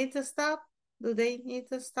 Do we need to stop? Do they need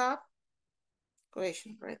to stop?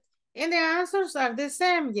 Question, right? And the answers are the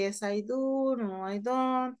same. Yes, I do. No, I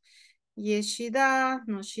don't. Yes, she does.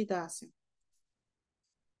 No, she doesn't.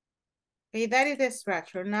 Okay, that is the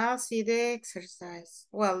structure. Now see the exercise.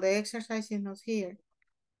 Well, the exercise is not here.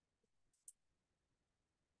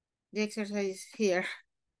 The exercise is here.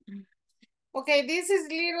 Okay, this is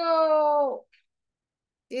the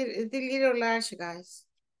little large, guys.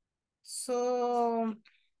 So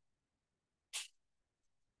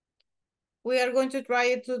we are going to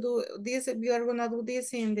try to do this. We are going to do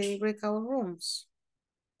this in the breakout rooms.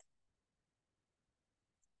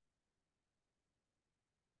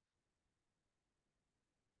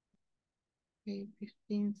 Okay,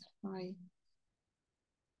 15th, 5.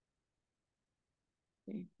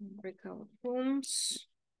 Okay, breakout rooms.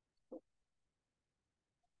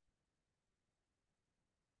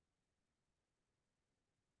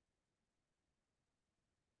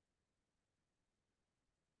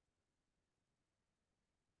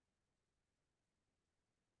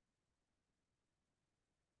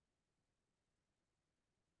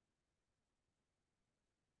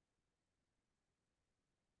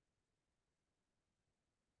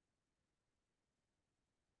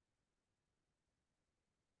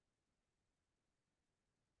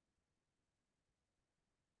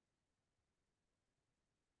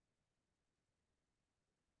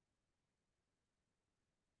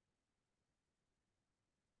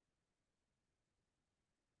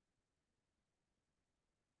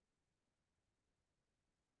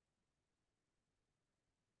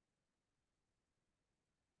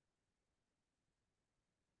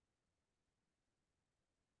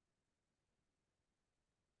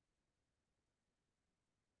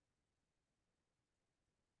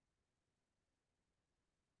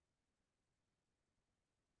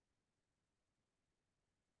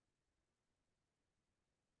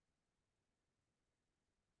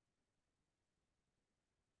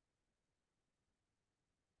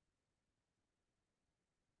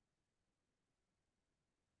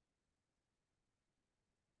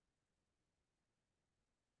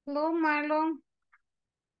 Hello, Marlon.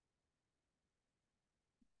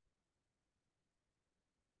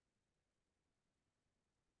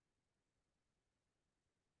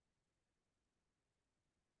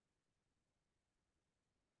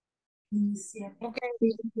 Okay.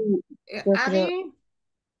 Yo creo, Adi,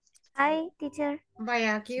 Hi, teacher.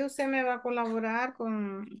 vaya, aquí usted me va a colaborar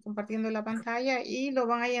compartiendo la pantalla y lo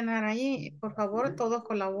van a llenar ahí. Por favor, todos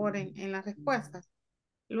colaboren en las respuestas.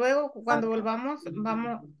 Luego, cuando volvamos,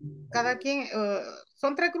 vamos, cada quien,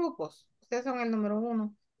 son 3 grupos. Ustedes son el número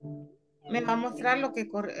 1. Me va a mostrar lo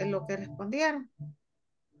que respondieron.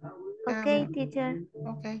 Okay, teacher.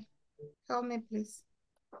 Okay. Help me, please.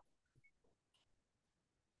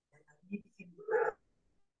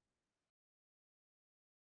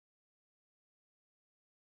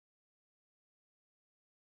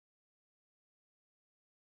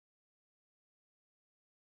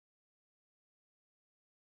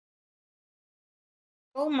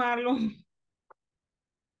 Oh, Marlon,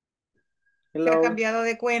 se ha Hello. cambiado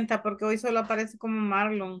de cuenta porque hoy solo aparece como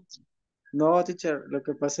Marlon. No, teacher, lo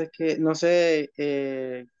que pasa es que, no sé,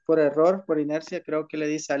 por error, por inercia, creo que le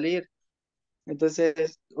di salir.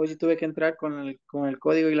 Entonces, hoy tuve que entrar con el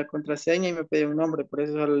código y la contraseña y me pedí un nombre, por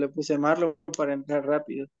eso solo le puse Marlon para entrar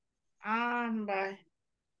rápido. Ah, vale.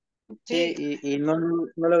 Sí, Sí, y no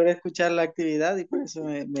logré escuchar la actividad y por eso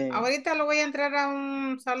ahorita lo voy a entrar a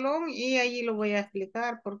un salón y allí lo voy a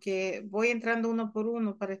explicar porque voy entrando uno por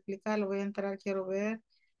uno para explicarlo. Voy a entrar, quiero ver,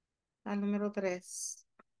 al número 3.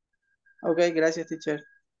 Ok, gracias, teacher.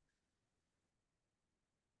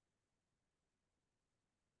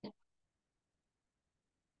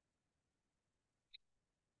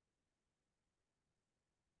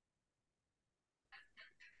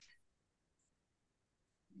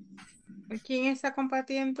 ¿Quién está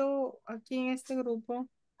compartiendo aquí en este grupo?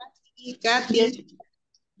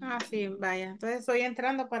 Ah, sí, vaya. Entonces estoy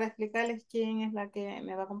entrando para explicarles quién es la que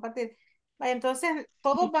me va a compartir. Vaya, entonces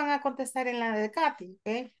todos van a contestar en la de Katy,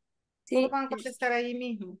 ¿ok? Todos Sí. van a contestar ahí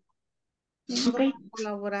mismo. Todos van a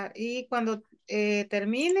colaborar. Y cuando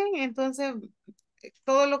terminen, entonces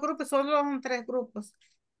todos los grupos, solo son 3 grupos,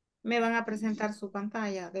 me van a presentar su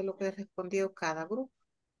pantalla de lo que respondió cada grupo.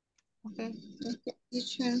 ¿Ok? Ok,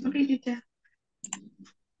 teacher.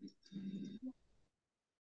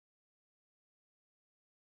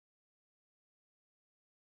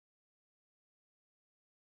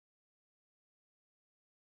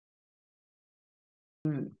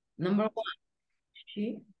 Number 1.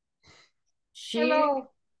 She. She.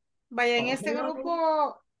 Hello. Vaya, en Oh, este hello.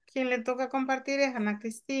 grupo, quien le toca compartir es Ana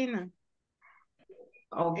Cristina.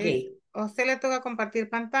 Okay. A usted le toca compartir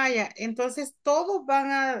pantalla. Entonces, todos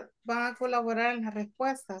van a colaborar en las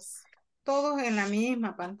respuestas. Todos en la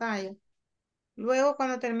misma pantalla. Luego,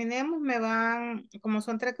 cuando terminemos, como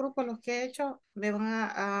son 3 grupos los que he hecho, me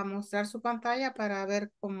van a mostrar su pantalla para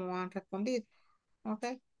ver cómo han respondido. ¿Ok?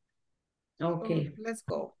 So, Okay. let's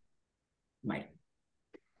go. Bye.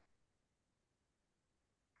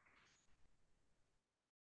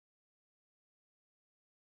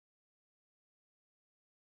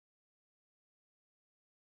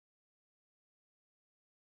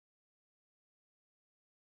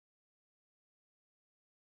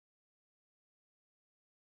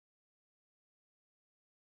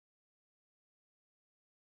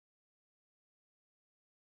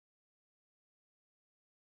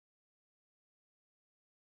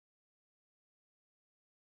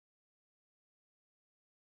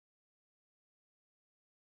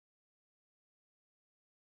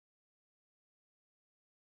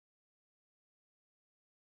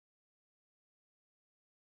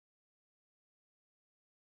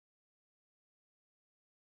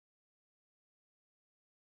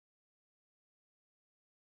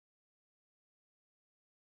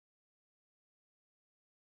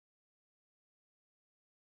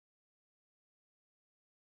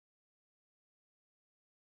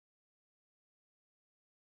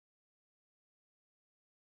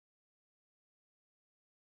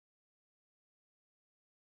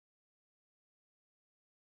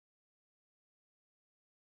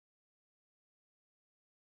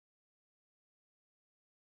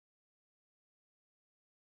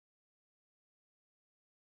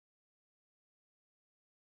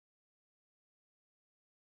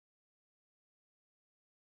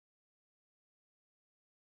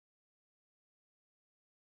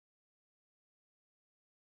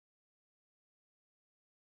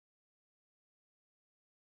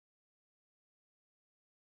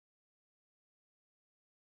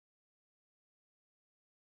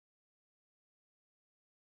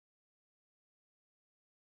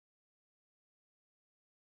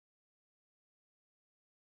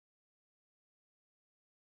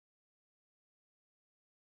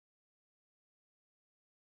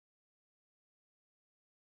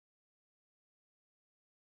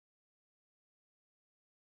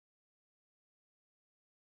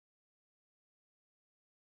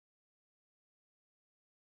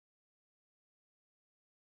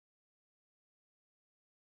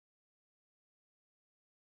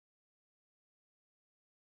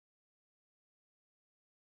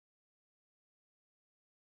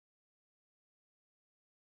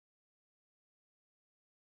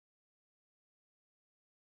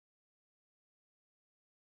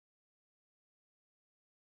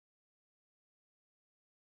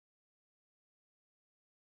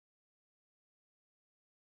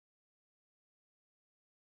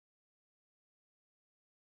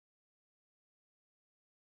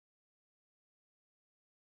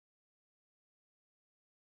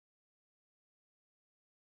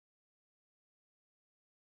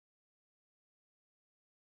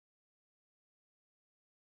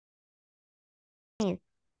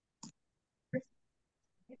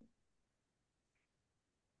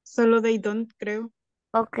 Solo they don't, creo.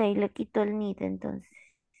 Ok, le quito el need entonces.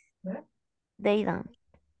 They don't.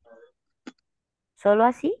 ¿Solo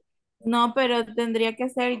así? No, pero tendría que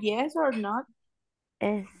ser yes or not.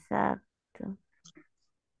 Exacto.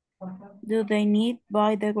 Do they need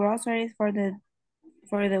buy the groceries for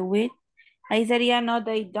the week? Ahí sería no,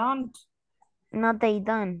 they don't. No, they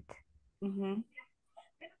don't. Ujú.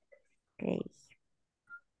 Ok.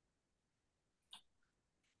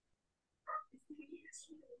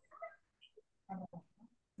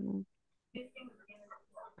 Mm.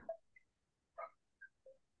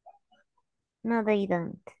 No, they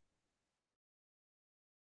don't.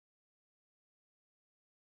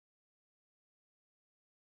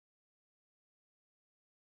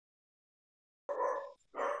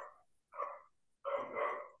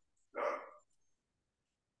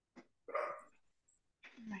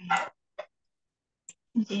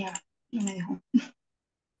 Ya, no me dejó.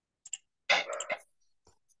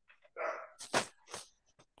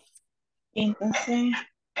 Entonces,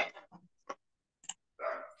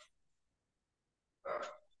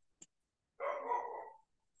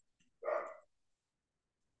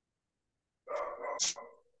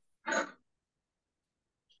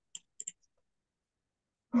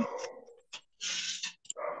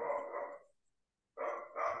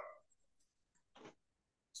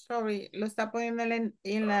 Sorry, lo está poniendo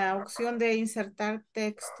en la opción de insertar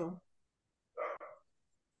texto.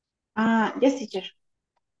 yes, teacher.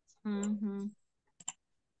 Ujú.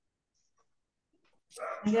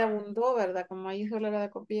 Ya abundó, ¿verdad? Como ahí solo era de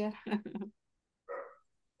copiar.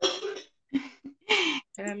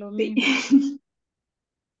 Era lo Sí. mismo.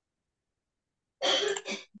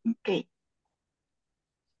 Ok,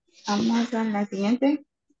 vamos a la siguiente.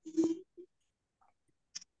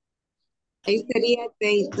 Ahí sería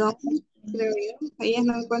they don't, creo yo. Ellas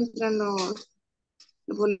no encuentran los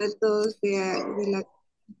boletos de la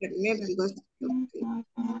internet, algo así.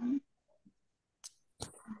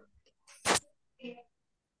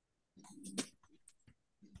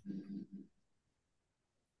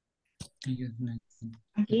 Ellos no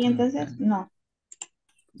Aquí encuentran los entonces, planes. no.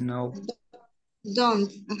 No,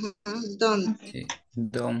 Don't, ajá, don't. sí,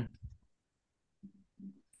 don't.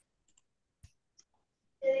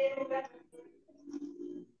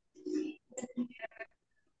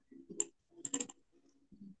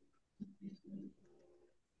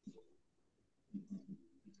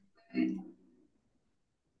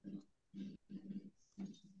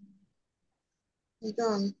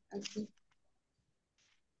 Don't, así.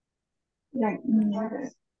 Like,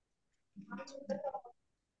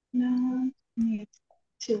 no, need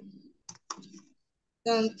to.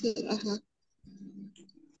 Don't, ajá.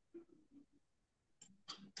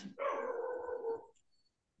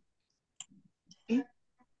 Okay.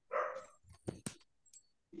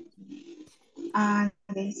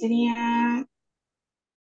 Ahí sería,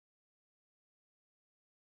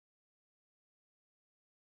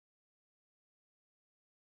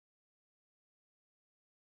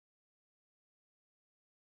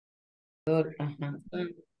 Ajá.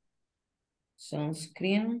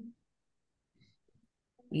 Sunscreen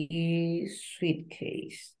y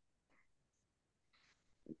suitcase.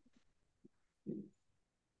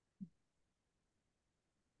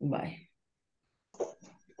 Bye.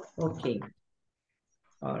 Okay.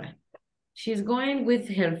 All right. She's going with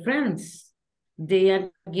her friends. They are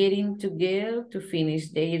getting together to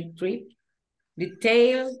finish their trip,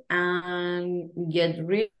 detail, and get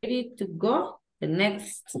ready to go the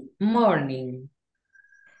next morning.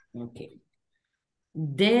 Okay.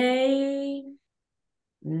 They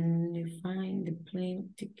find the plane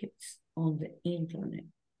tickets on the internet.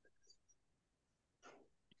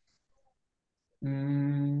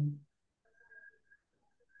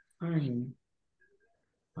 Fine.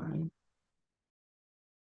 Fine.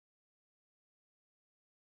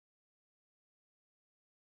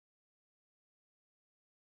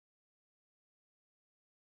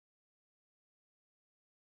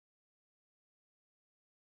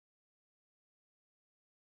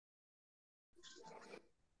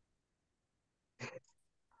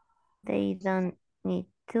 They don't need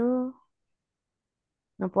to.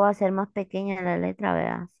 No puedo hacer más pequeña la letra,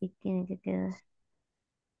 ¿verdad? Así tiene que quedar.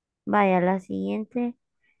 Vaya, la siguiente.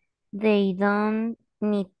 They don't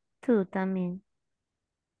need to también.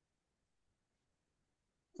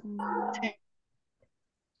 sí.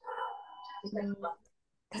 Need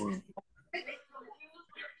to.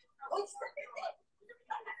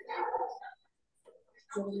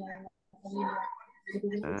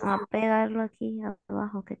 Vamos a pegarlo aquí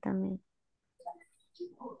abajo que también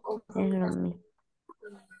es lo mismo.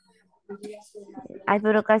 Ay,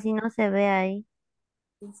 pero casi no se ve ahí.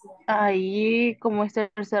 Ahí, como es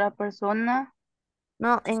tercera persona.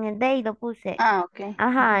 No, en el day lo puse. Ah, ok.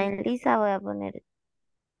 Ajá, en Lisa voy a poner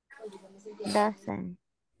doesn't.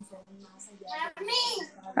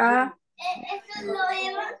 Ah,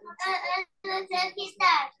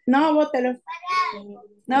 no, bótelo.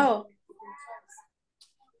 No,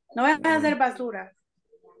 no vas a hacer basura.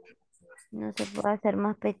 No se puede hacer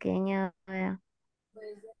más pequeña, vea.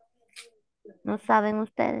 No saben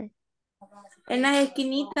ustedes. En las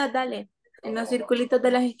esquinitas, dale. En los circulitos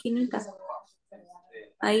de las esquinitas.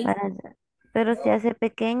 Ahí. Pero se hace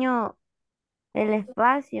pequeño el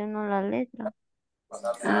espacio, no la letra.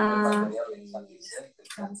 Ah,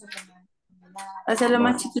 hacerlo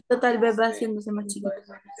más chiquito, tal vez va haciéndose más chiquito.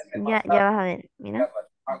 Ya vas a ver, mira.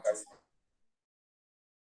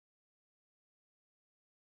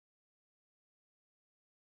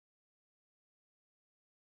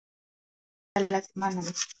 A la semana.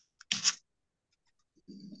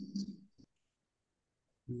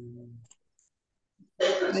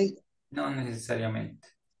 Ay, no necesariamente.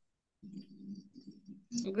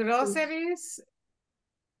 Groceries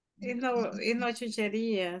es no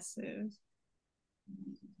chucherías.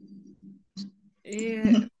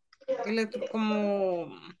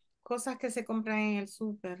 Como cosas que se compran en el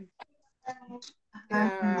súper.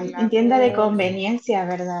 El En tienda de arroz, conveniencia,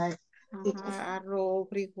 ¿verdad? Sí, pues. ajá, arroz,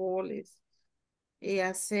 frijoles,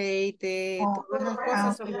 aceite, Oh, todas esas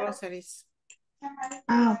cosas son groceries.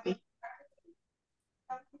 ok.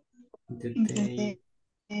 The Entonces,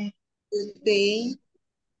 day, Today,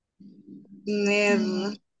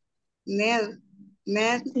 never, never,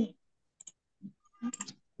 never, sí,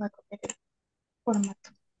 voy a copiar el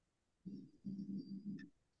formato.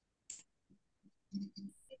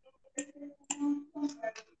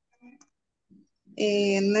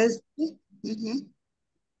 next, ujú.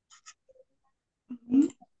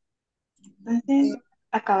 Entonces,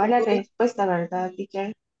 acaba la respuesta, ¿verdad,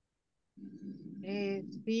 teacher?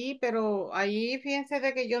 Sí, pero ahí fíjense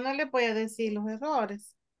de que yo no les voy a decir los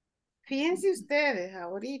errores. Fíjense ustedes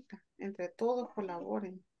ahorita, entre todos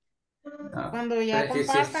colaboren. no. Cuando Pero ya es que si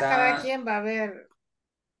compartan, cada está, quien va a ver.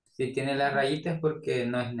 si tiene las rayitas es porque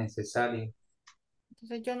no es necesario.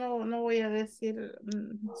 Entonces yo no voy a decir,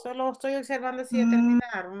 solo estoy observando si ya Mm,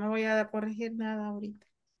 terminaron, no voy a corregir nada ahorita.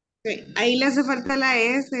 Ok, ahí le hace falta la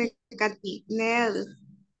S, Katy, never.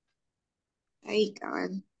 Ahí,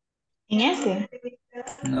 cabal. ¿En ese?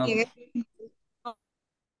 Y en No, este,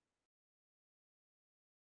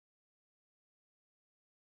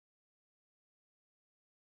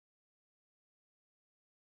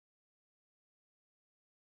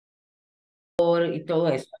 Y todo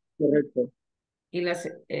eso. Correcto. Y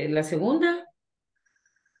la segunda,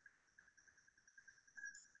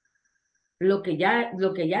 lo que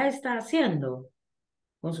ya está haciendo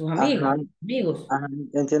con sus Ajá, amigos. ajá,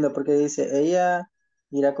 entiendo, porque dice, ella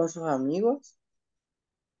irá con sus amigos.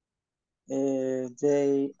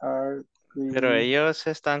 They are Pero with... ellos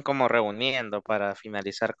se están como reuniendo para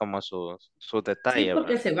finalizar como sus Sí, detalles,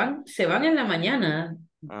 porque ¿verdad? se van en la mañana.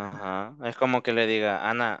 Ajá. Es como que le diga,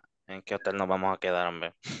 Ana, ¿en qué hotel nos vamos a quedar,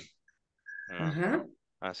 hombre? No, Ajá.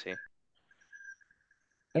 así.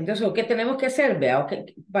 Entonces, ¿qué tenemos que hacer? Vea,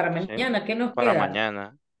 para Sí. mañana, ¿qué nos Para queda?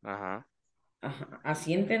 mañana. Ajá. Ajá,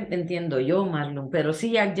 así entiendo yo, Marlon, pero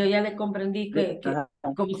sí, yo ya le comprendí que Ajá,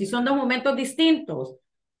 como si son dos momentos distintos,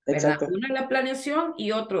 ¿verdad? exacto. Uno es la planeación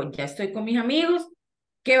y otro, ya estoy con mis amigos,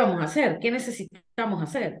 ¿qué vamos a hacer? ¿Qué necesitamos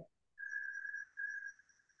hacer?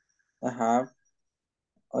 Ajá.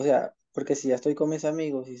 O sea, porque si ya estoy con mis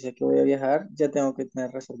amigos y sé que voy a viajar, ya tengo que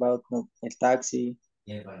tener reservado como el taxi.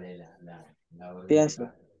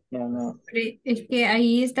 Pienso. No, no. Es que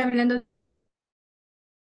ahí está hablando.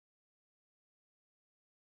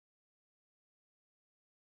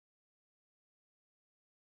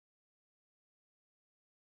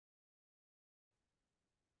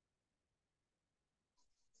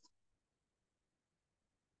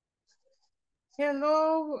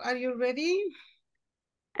 Hello, are you ready?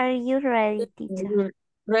 Are you ready, teacher?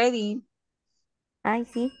 Ready. I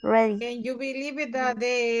see, ready. Can you believe it that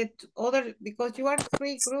other, because you are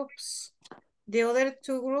three groups, the other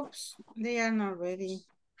two groups, they are not ready.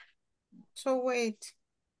 So wait,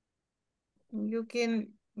 you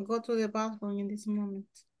can go to the bathroom in this moment.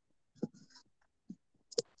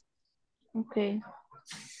 Okay.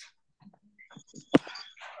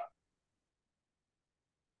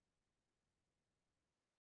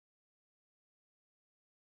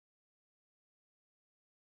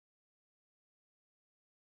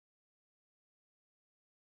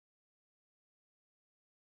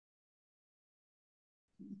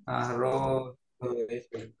 arroz, todo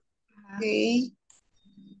eso. Ajá. ok.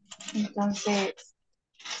 Entonces,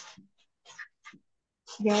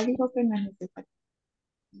 Ya dijo que no es necesario.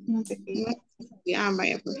 No sé qué. Ya,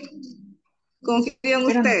 vaya, pues. Confío en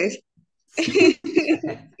Pero no. ustedes.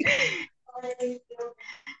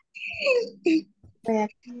 Voy a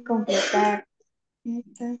completar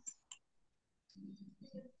estas.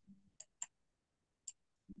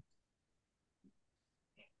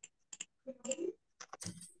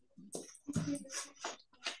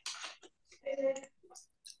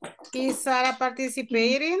 Is Sarah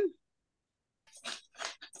participating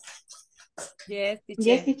Yes, Yes,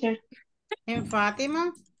 teacher. teacher. en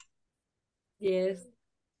Fátima? Yes.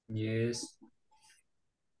 Yes.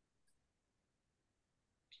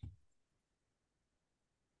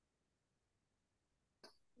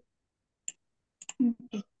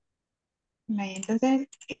 Ok. Vaya, entonces,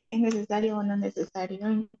 ¿es necesario o no necesario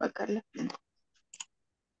empacar la planta?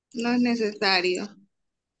 No es necesario,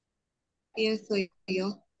 pienso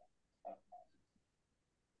yo.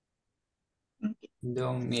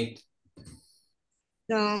 Don't need.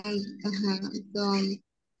 Don't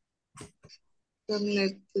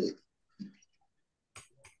need to.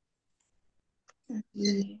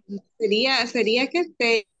 Sería que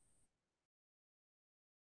esté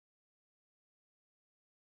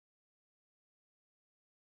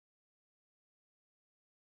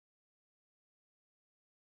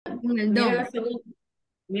Con el Mira don. la segunda,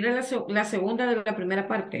 mira la segunda de la primera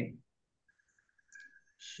parte.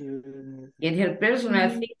 Get her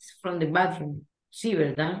personal things from the bathroom. Sí,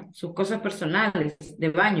 ¿verdad? Sus cosas personales de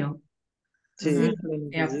baño. Sí, Ajá. lo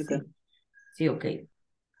necesita. Sí, sí, ok.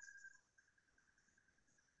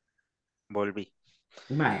 Volví.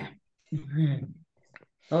 Vaya. Ujú.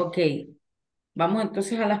 Ok. Vamos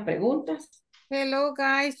entonces a las preguntas. Hello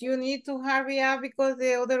guys, you need to hurry up because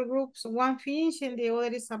the other groups one finish and the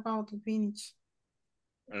other is about to finish.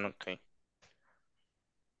 Ok.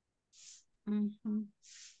 Ujú.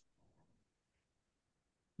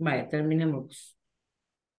 Vaya, terminemos.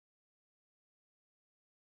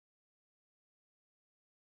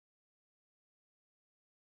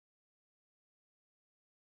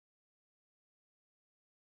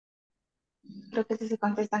 Creo que sí se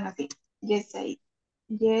contestan así. Yes, I.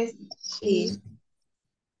 Yes, she sí.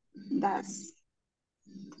 does.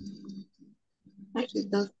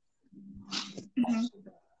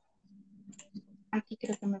 Ujú. Aquí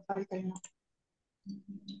creo que me falta el no.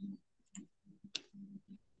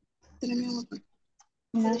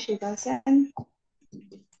 No, she doesn't.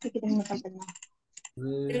 Aquí también me falta el no.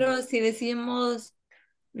 Pero si decimos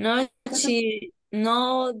no,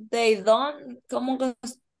 no, they don't,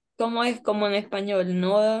 ¿cómo es como en español?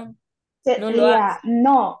 No, no lo Sería hacen.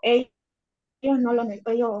 no, ellos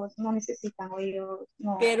no necesitan o ellos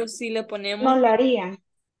Pero si le no ponemos lo harían.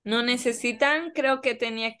 no necesitan, creo que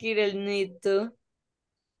tenía que ir el need to.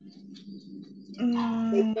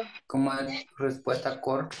 Mm, Como respuesta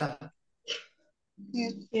corta.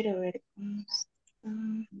 quiero ver.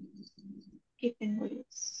 ¿Qué tengo yo?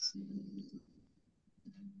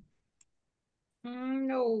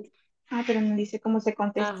 No, Ah, pero no dice cómo se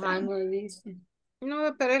contesta. Ajá, no dice.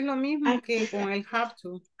 no, pero es lo mismo Aquí que está. con el have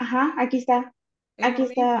to. Ajá, aquí está. Es lo Aquí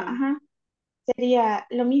está, mismo. ajá. Sería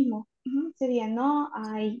lo mismo. Ujú, sería no,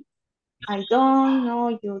 I don't, no,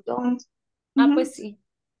 you don't. Ah, Ujú. pues sí.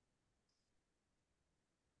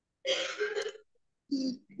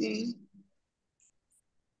 Okay.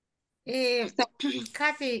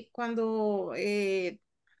 Katy, cuando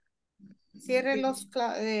cierre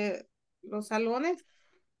los salones,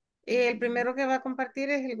 el primero que va a compartir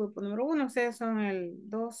es el grupo número 1, ustedes son el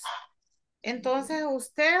 2. Entonces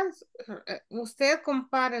usted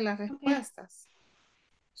compare las Okay. respuestas.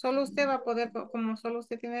 Solo usted va a poder, como solo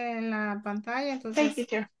usted tiene en la pantalla, Okay, entonces,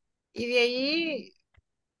 teacher. y de ahí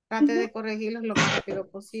trate Ujú. de corregirlos lo más rápido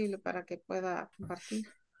posible para que pueda compartir.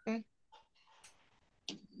 ¿Ok?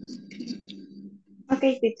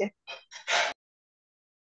 Okay, teacher.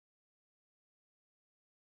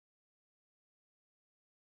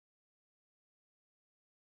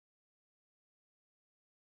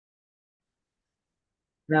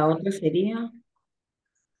 La otra sería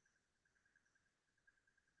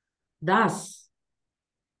das.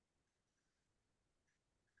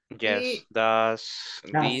 Yes, Y does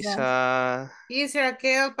Das. Lisa, is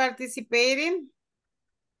Raquel participating?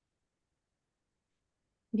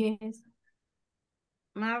 Yes.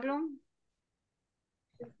 Marlon?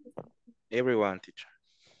 everyone, teacher.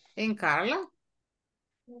 ¿En Carla?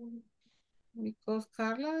 Because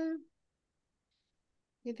Carla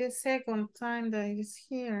is the second time that is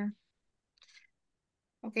here.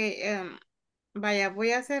 Ok, vaya,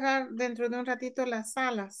 voy a cerrar dentro de un ratito las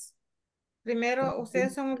salas. Primero,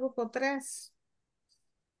 ustedes son el grupo 3.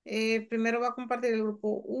 Primero va a compartir el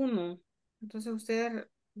grupo 1. Entonces ustedes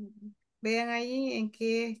vean ahí en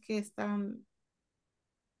qué es que están.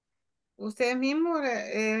 Ustedes mismos,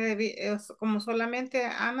 como solamente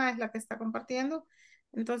Ana es la que está compartiendo,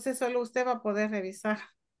 entonces solo usted va a poder revisar,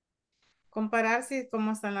 comparar si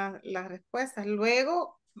cómo están las respuestas.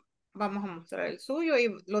 Luego vamos a mostrar el suyo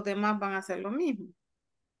y los demás van a hacer lo mismo.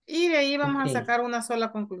 Y de ahí vamos a Ok, sacar una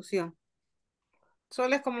sola conclusión.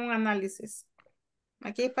 Solo es como un análisis.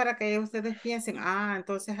 Aquí es para que ustedes piensen,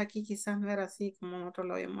 entonces aquí quizás no era así como nosotros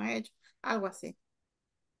lo habíamos hecho. Algo así.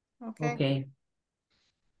 ¿Ok? ok.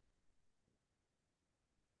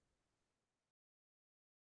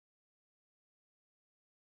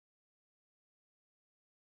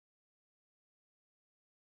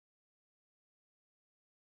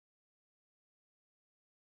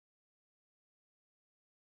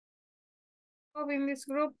 In this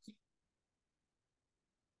group.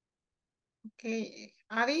 Okay.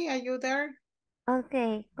 Ari, are you there?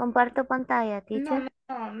 Ok, comparto pantalla, No, teacher.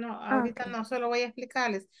 ahorita Ok, no, solo voy a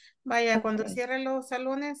explicarles. Vaya, cuando ok, cierre los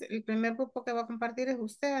salones, el primer grupo que va a compartir es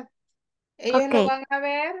usted. Ellos ok, lo van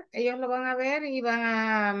a ver, y van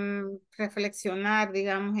a reflexionar,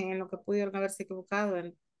 digamos, en lo que pudieron haberse equivocado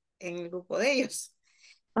en el grupo de ellos.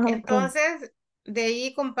 ok, Entonces, de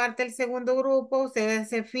ahí comparte el segundo grupo, ustedes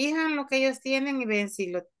se fijan lo que ellos tienen y ven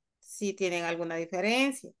si tienen alguna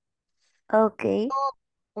diferencia. ok,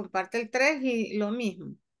 Comparte el 3 y lo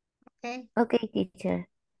mismo. ¿Ok? ok, teacher.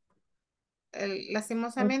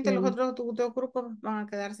 Lastimosamente los Ok, otros dos grupos van a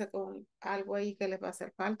quedarse con algo ahí que les va a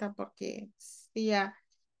hacer falta porque sí, ya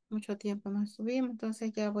mucho tiempo no estuvimos,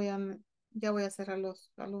 entonces ya voy a cerrar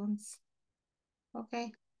los salones. Ok.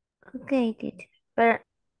 ok, teacher. Pero,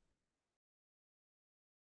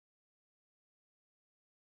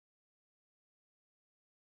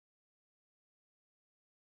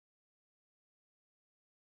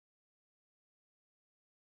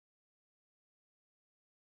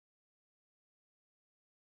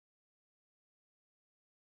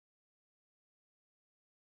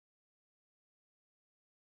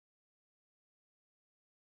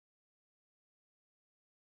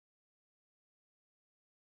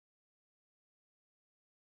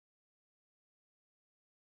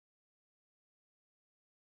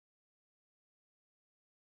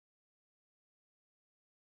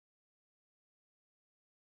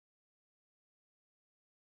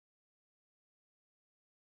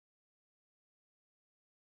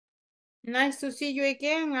 Nice to see you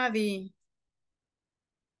again, Adi.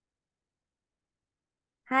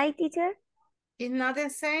 hi, teacher. It's not the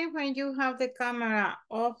same when you have the camera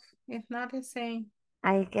off. It's not the same.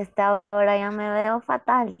 Ay, que esta hora ya me veo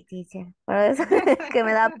fatal, teacher. Por eso que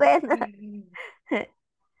me da pena.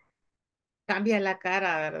 Cambia la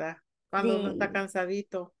cara, ¿verdad? Cuando uno está Sí,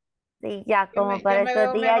 cansadito. sí, ya como Yo para me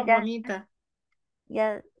estos veo días menos ya, bonita.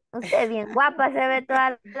 ya, usted bien guapa se ve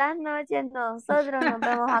todas las noches, nosotros nos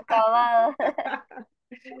vemos acabados.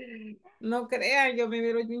 No crean, yo me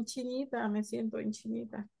veo bien chinita, me siento bien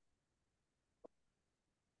chinita.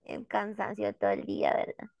 El cansancio todo el día,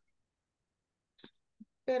 ¿verdad?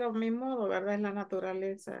 Pero mi modo, ¿verdad? Es la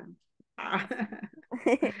naturaleza. Ah,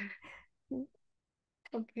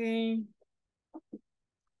 ok.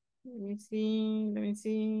 Let me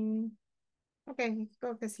see. Ok,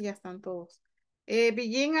 creo que sí, ya están todos.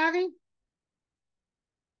 Begin, Abby.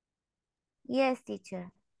 Yes,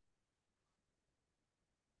 teacher.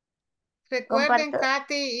 Recuerden, Comparto.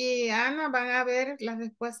 Katy y Ana van a ver las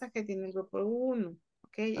respuestas que tiene el grupo uno.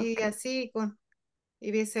 Ok, y Ok. así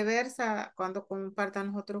y viceversa cuando compartan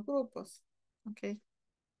los otros grupos. Ok.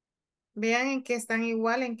 Vean en qué están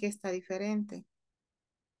igual, en qué está diferente.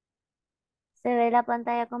 ¿Se ve la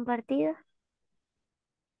pantalla compartida?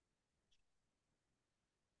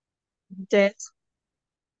 Yes.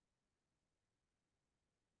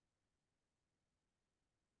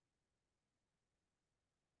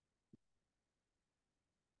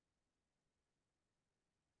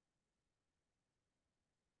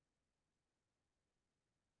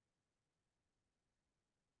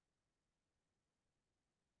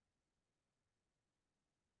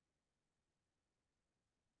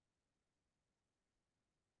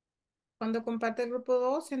 Cuando comparte el grupo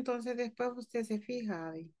 2, entonces después usted se fija,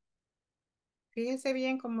 Abby. Fíjese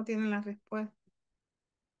bien cómo tienen las respuestas.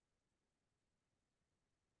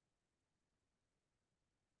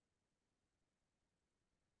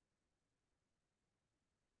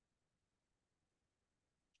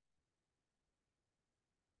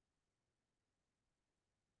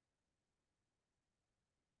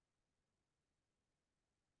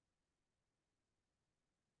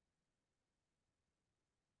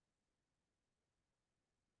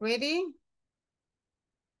 Ready?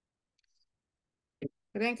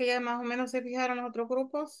 ¿Creen que ya más o menos se fijaron los otros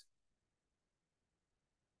grupos?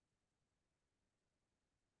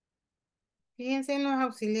 Fíjense en los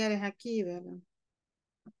auxiliares aquí, ¿verdad?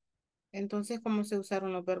 Entonces, ¿cómo se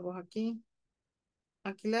usaron los verbos aquí?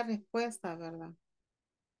 Aquí la respuesta, ¿verdad?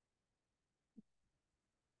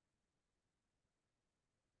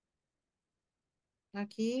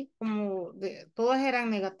 Aquí como todos eran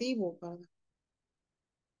negativos, ¿verdad?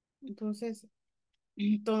 Entonces,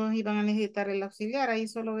 todos iban a necesitar el auxiliar. Ahí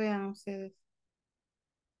solo vean ustedes.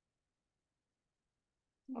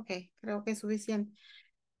 Ok, creo que es suficiente.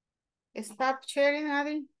 Stop sharing,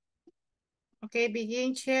 Adi. Ok,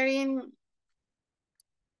 begin sharing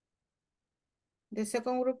the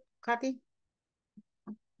second group, Katy.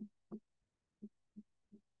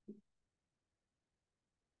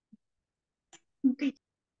 Okay.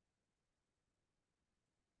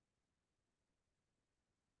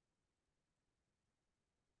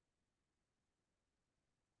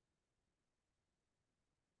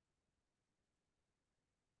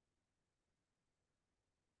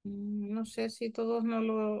 No sé si todos no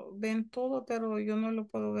lo ven todo, pero yo no lo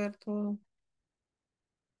puedo ver todo.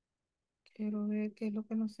 Quiero ver qué es lo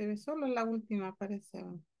que no se ve. Solo la última aparece.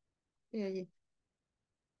 Y allí.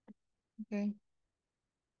 Ok.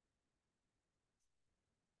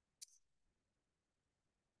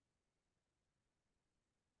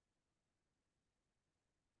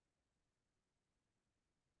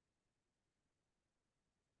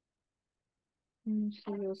 Sí,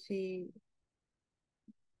 yo sí.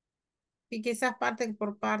 Y quizás parte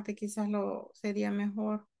por parte, quizás lo sería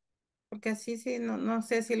mejor. Porque así sí, no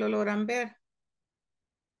sé si lo logran ver.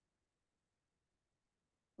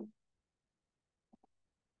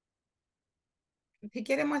 Si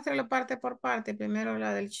quiere, muéstralo parte por parte. Primero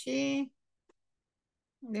la del she,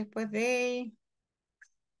 después they.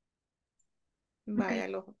 Vaya,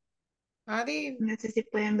 Okay. Adi, No sé si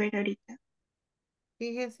pueden ver ahorita.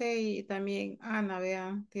 fíjese, y también Ana,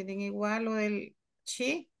 vean, tienen igual lo del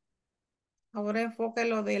she. Ahora enfoque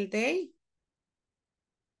lo del they.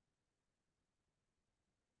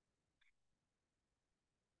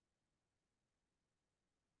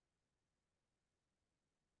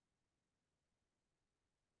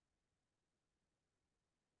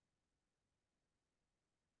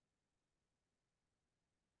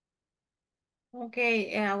 Ok,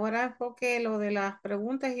 ahora enfoque lo de las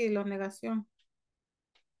preguntas y la negación.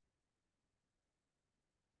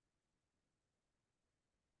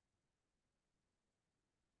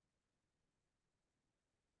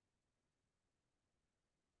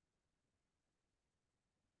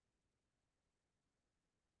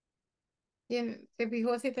 ¿Se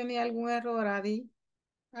fijó si tenía algún error, Adi?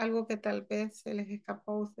 Algo que tal vez se les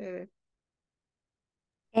escapó a ustedes.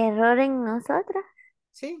 Error en nosotras.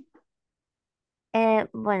 Sí.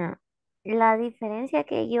 Bueno, la diferencia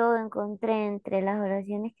que yo encontré entre las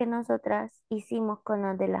oraciones que nosotras hicimos con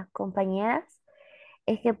las de las compañeras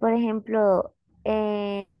es que, por ejemplo,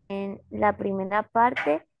 en la primera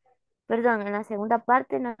parte, perdón, en la segunda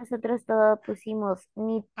parte nosotros todos pusimos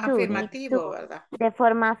need to Afirmativo, ¿verdad? de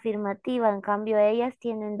forma afirmativa. En cambio, ellas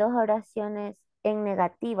tienen dos oraciones en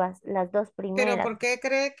negativas, las dos Pero primeras. ¿por qué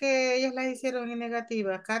cree que ellas las hicieron en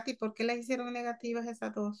negativas? Katy, ¿por qué las hicieron en negativas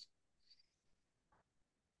esas dos?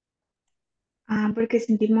 Ah, porque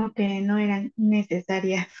sentimos que no eran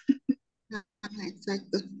necesarias. Ajá,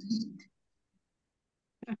 exacto.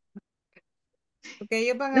 Porque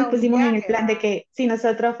ellos van a Nos un pusimos en el viaje, plan de ¿va? que si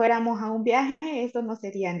nosotros fuéramos a un viaje, eso no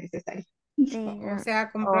sería necesario. Sí, O no.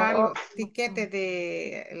 sea, comprar los tiquetes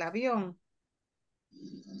del avión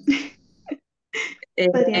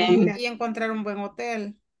Podríamos ir y encontrar un buen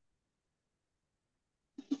hotel.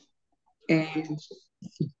 eh,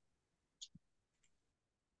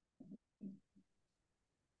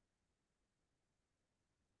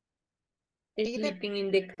 Y de, Sleeping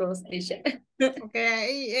in the cross station. porque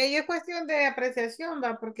ahí es cuestión de apreciación,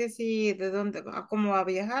 ¿va? Porque si de dónde, cómo va a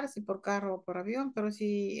viajar, si por carro o por avión, pero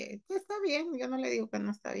si está bien, yo no le digo que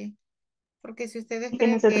no está bien. Porque si ustedes que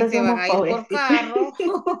creen que nosotros se van somos a ir pobres. por carro,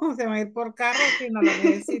 se van a ir por carro si no lo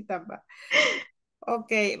necesitan, ¿va?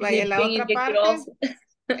 Ok, vaya, la Sleeping in otra the parte, cross.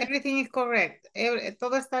 everything is correct.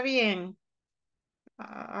 Todo está bien.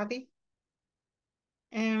 Adi.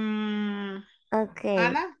 Em, Ok,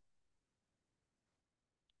 Ana,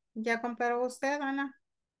 ¿ya compró usted, Ana?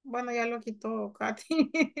 Bueno, ya lo quitó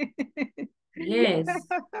Katy. yes.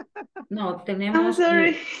 No, I'm tenemos,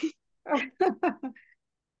 sorry.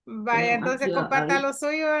 Vaya, tenemos entonces aquí comparta ahorita. lo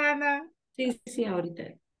suyo, Ana. Sí, sí, ahorita.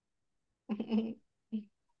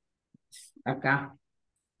 Acá.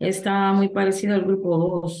 Está muy parecido al grupo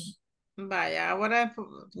 2, Vaya, ahora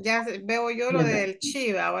ya veo yo lo ¿verdad? del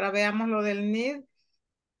chiva. Ahora veamos lo del need.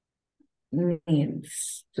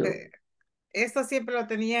 needs to. Esto siempre lo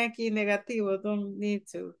tenía aquí negativo, don't need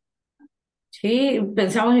to. Sí,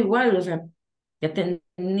 pensamos igual, o sea, ya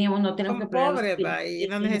teníamos, no tenemos que Son poner los pobres, que va, y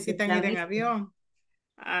no tienen que necesitan estar ir en listos. avión.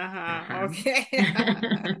 Ajá, Ajá. ok.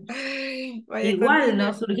 Vaya, Igual continúe.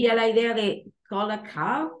 nos surgía la idea de call a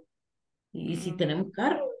cab y si tenemos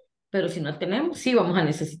carro, pero si no tenemos, sí vamos a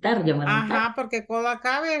necesitar llamar a un taxi. Ajá, porque Coda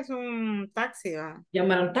Cabe es un taxi, ¿va?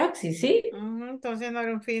 Llamar a un taxi, sí. Ujú, entonces no hay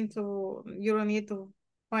un fin to, you don't need to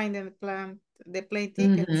find the plane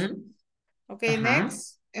tickets. Ujú. Ok, Ajá,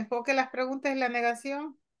 next. Enfoque las preguntas en la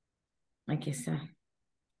negación. aquí está.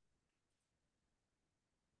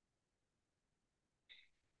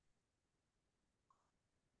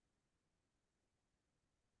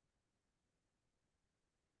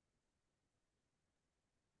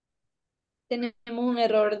 Tenemos un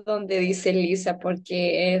error donde dice Lisa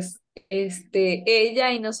porque es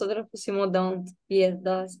ella y nosotros pusimos don't y es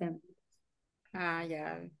doesn't. Ah,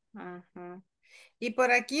 ya. Ajá. Y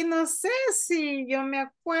por aquí no sé si yo me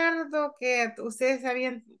acuerdo que ustedes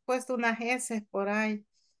habían puesto unas S por ahí.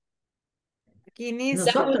 Aquí Las inicia.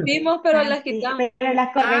 Nosotros. pusimos, pero Ah, las sí, quitamos. pero las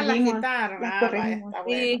Ah, las corregimos, quitaron. las Ah, vaya, corregimos. está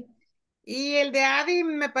bueno. Sí, Y el de Adi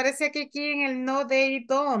me parece que aquí en el no, they,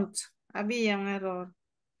 don't había un error.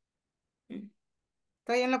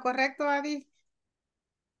 ¿Estoy en lo correcto, Adi?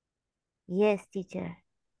 Yes, teacher.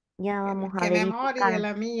 Ya vamos a Qué memoria verificar.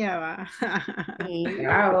 la mía, va. Sí.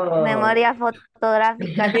 Bravo. Memoria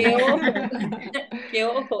fotográfica qué tenemos. ojos, qué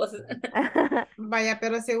ojos. Vaya,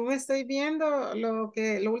 pero según estoy viendo, lo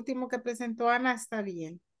último que presentó Ana está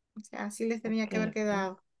bien. O sea, así les tenía que haber Okay.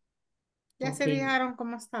 quedado. Ya se Ok. fijaron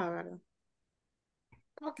cómo está, ¿verdad?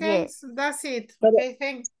 Ok, Yes. so that's it. Solo,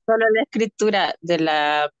 Ok, solo la escritura de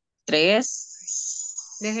la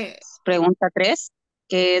 3 Deje. pregunta 3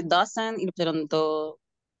 que doesn't y le pusieron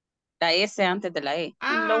la S antes de la E. Lo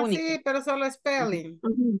Ah, único. sí, pero solo spelling.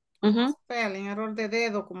 Ujú, ujú. Spelling, error de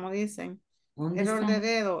dedo, como dicen. ¿Dónde Error de está?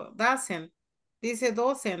 dedo. Doesn't. Dice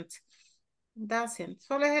doesn't. Doesn't.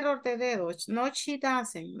 Solo es error de dedo. No, she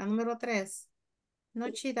doesn't. La número 3. No,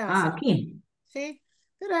 she Ah, doesn't. aquí. Sí,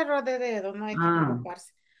 pero error de dedo, no hay que Ah,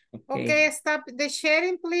 preocuparse. ok. Okay, stop the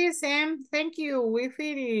sharing, please, and thank you. We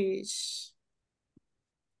finish.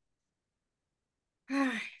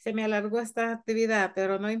 Ay, se me alargó esta actividad,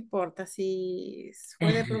 pero no importa. Si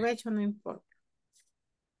fue de provecho, no importa.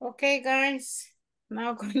 Okay, guys.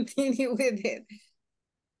 Now continue with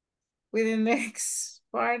the next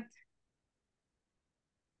part.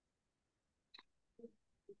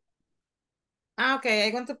 Ah, okay.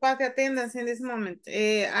 I'm going to pass the attendance in this moment.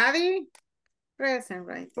 Adi, present,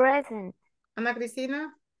 right? Present. Ana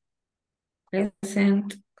Cristina,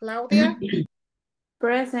 Present. Claudia,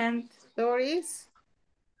 Present. Doris.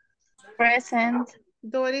 Present.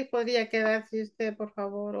 Doris, podría quedarse usted, por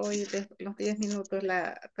favor, hoy de los 10 minutos.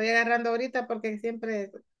 La estoy agarrando ahorita porque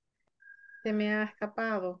siempre se me ha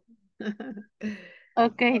escapado.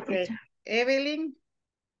 Okay, Okay. teacher. Evelyn,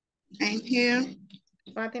 I'm here.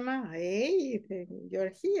 Fátima, hey,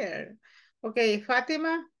 you're here. Okay,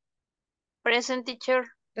 Fátima, Present teacher.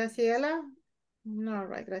 Graciela. No,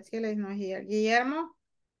 right, Graciela is not here. Guillermo,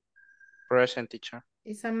 Present teacher.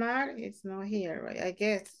 Isamar is not here, right? I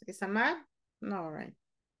guess. Isamar? No, right.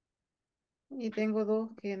 Y tengo dos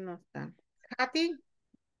que no están. Katy,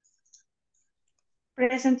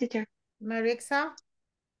 Present teacher. Marixa,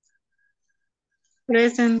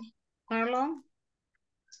 Present. Marlon,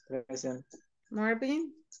 Present.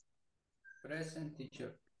 Marvin, Present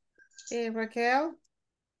teacher. Raquel,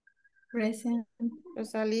 Present.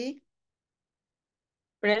 Rosalie,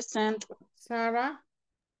 Present. Sarah,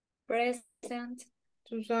 Present.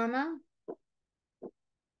 Susana.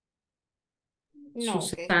 No,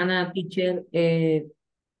 okay. Susana, teacher, me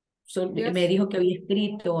Yes. dijo que había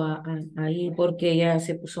escrito ahí porque ella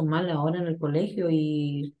se puso mal ahora en el colegio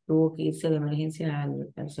y tuvo que irse de emergencia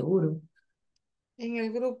al seguro. En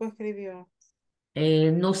el grupo escribió.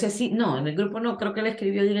 No sé si, no, en el grupo no, creo que le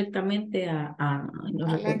escribió directamente ay, no A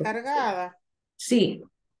la recuerdo. encargada. Sí,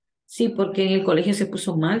 sí, porque en el colegio se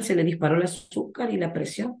puso mal, se le disparó el azúcar y la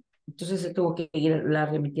presión. Entonces se tuvo que ir, la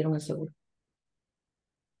remitieron al seguro.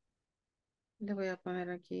 Le voy a poner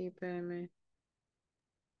aquí, espérame.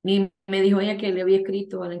 Y me dijo ella que le había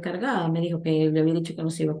escrito a la encargada, me dijo que le había dicho que no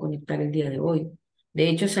se iba a conectar el día de hoy. De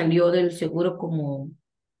hecho, salió del seguro como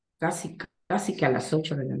casi, casi que a las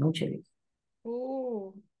 8 de la noche.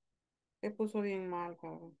 Uh, Se puso bien mal,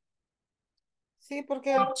 cabrón. Sí,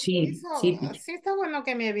 porque el Sí, permiso, sí, teacher. sí está bueno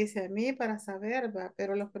que me avise a mí para saber, va,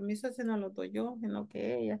 pero los permisos si no los doy yo, sino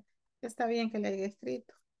que ella. Está bien que le haya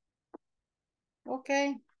escrito. Ok.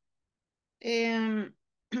 Em,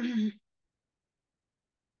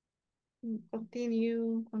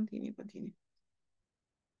 Continue, continue, continue.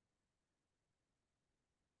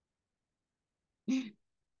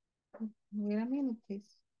 Wait a minute,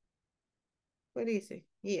 please. Where is it?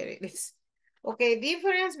 Here it is. Okay,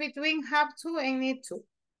 difference between have to and need to.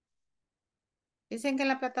 Dicen que en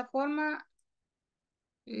la plataforma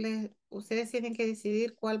ustedes tienen que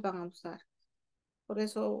decidir cuál van a usar. Por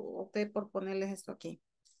eso opté por ponerles esto aquí.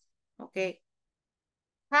 Okay.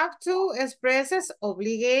 Have to expresses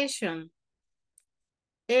obligation.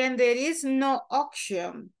 And there is no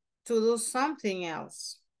option to do something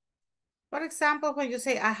else. For example, when you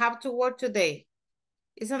say, I have to work today,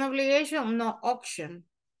 it's an obligation, no option.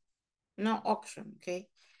 No option, okay?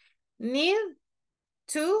 Need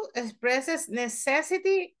to expresses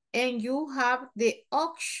necessity and you have the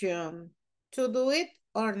option to do it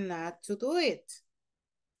or not to do it.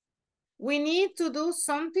 We need to do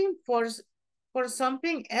something for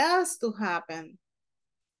something else to happen.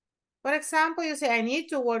 For example, you say, I need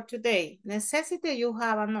to work today. Necessity, you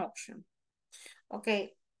have an option. Ok,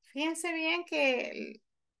 fíjense bien que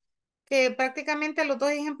prácticamente los dos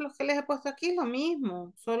ejemplos que les he puesto aquí es lo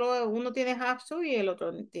mismo. Solo uno tiene have to y el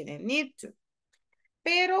otro tiene need to.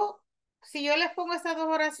 Pero si yo les pongo estas dos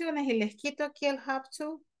oraciones y les quito aquí el have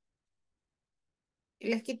to, y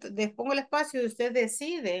les pongo el espacio y ustedes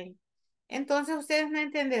deciden, entonces ustedes no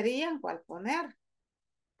entenderían cuál poner.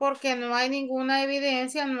 Porque no hay ninguna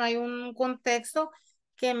evidencia, no hay un contexto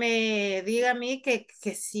que me diga a mí que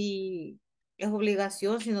sí es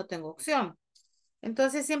obligación si no tengo opción.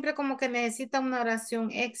 Entonces siempre como que necesita una oración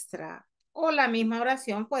extra o la misma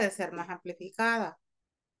oración puede ser más amplificada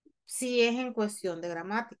si es en cuestión de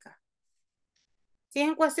gramática. Si es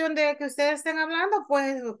en cuestión de que ustedes estén hablando,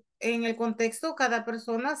 pues en el contexto cada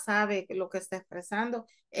persona sabe lo que está expresando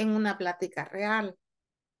en una plática real.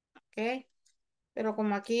 ¿Ok? Pero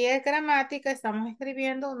como aquí es gramática, estamos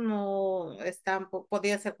escribiendo, no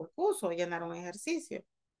podría ser confuso llenar un ejercicio.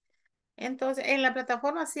 Entonces, en la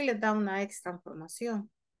plataforma sí les da una extra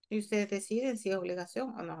información. Y ustedes deciden si es obligación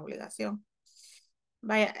o no es obligación.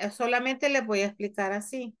 Vaya, solamente les voy a explicar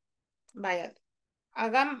así. Vaya,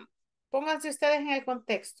 pónganse ustedes en el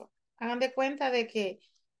contexto. Hagan de cuenta de que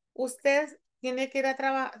usted tiene que ir a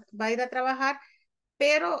trabajar, va a ir a trabajar,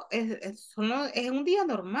 pero es un día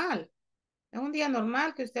normal. Es un día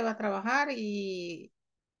normal que usted va a trabajar y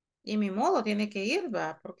mi modo tiene que ir,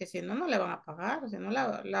 va, porque si no, no le van a pagar, si no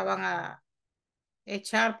la van a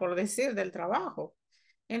echar, por decir, del trabajo.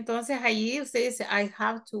 Entonces allí usted dice, I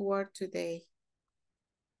have to work today,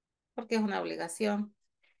 porque es una obligación.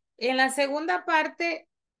 En la segunda parte,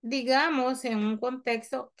 digamos en un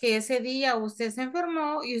contexto que ese día usted se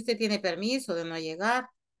enfermó y usted tiene permiso de no llegar,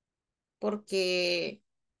 porque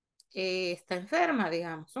está enferma,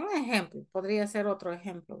 digamos. Un ejemplo, podría ser otro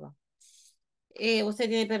ejemplo, ¿va? Usted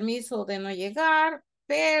tiene permiso de no llegar,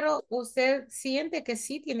 pero usted siente que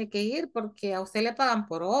sí tiene que ir porque a usted le pagan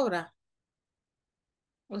por obra.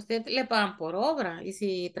 Usted le pagan por obra y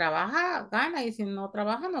si trabaja, gana y si no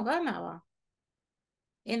trabaja, no gana, ¿va?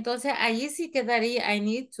 Entonces, allí sí quedaría, I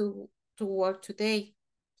need to work today.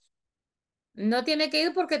 No tiene que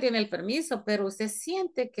ir porque tiene el permiso, pero usted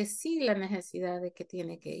siente que sí la necesidad de que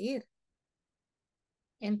tiene que ir.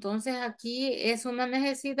 Entonces, aquí es una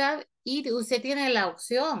necesidad y usted tiene la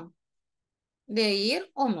opción de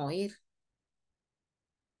ir o no ir.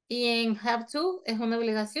 Y en have to es una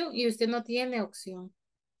obligación y usted no tiene opción.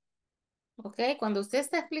 ¿Ok? Cuando usted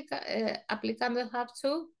está aplicando el have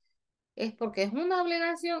to, es porque es una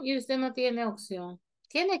obligación y usted no tiene opción.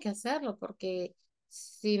 Tiene que hacerlo porque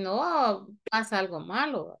si no pasa algo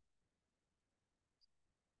malo.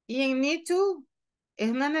 Y en need to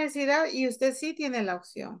es una necesidad y usted sí tiene la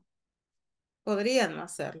opción. Podría no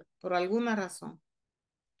hacerlo por alguna razón.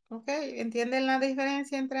 ¿Ok? ¿Entienden la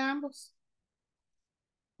diferencia entre ambos?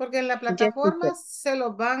 Porque en la plataforma se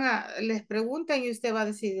los les preguntan y usted va a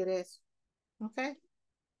decidir eso. ¿Ok?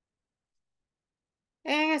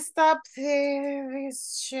 And stop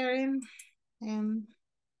this sharing.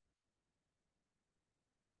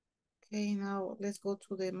 Okay, now let's go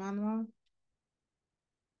to the manual.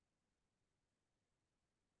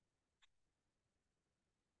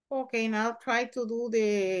 Okay, now try to do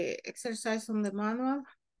the exercise on the manual.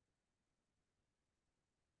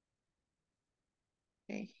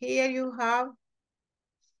 Okay, here you have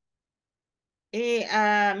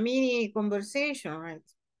a mini conversation, right?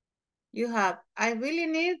 You have, I really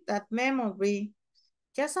need that memory.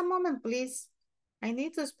 Just a moment, please. I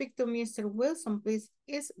need to speak to Mr. Wilson, please.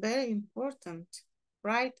 It's very important.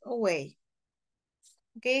 Right away.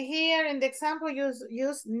 Okay, here in the example,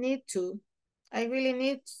 use need to. I really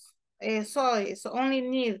need, sorry, it's only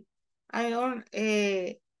need. I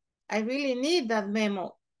I really need that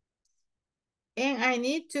memo. And I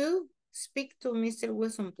need to speak to Mr.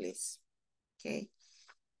 Wilson, please. Okay.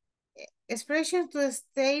 Expression to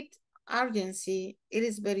state urgency. It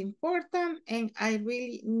is very important and I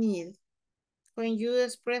really need. When you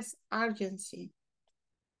express urgency.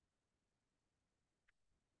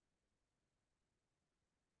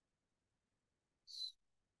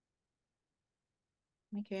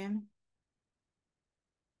 Again.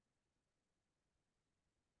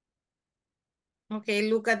 Okay,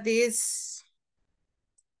 look at this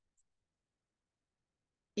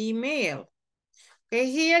email.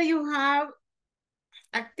 Okay, here you have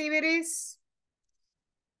activities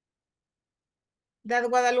that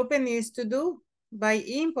Guadalupe needs to do by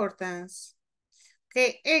importance.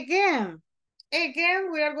 Okay, again,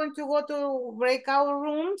 we are going to go to breakout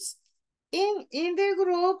rooms. In the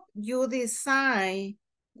group, you decide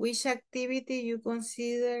which activity you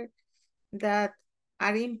consider that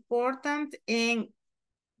are important and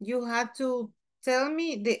you have to tell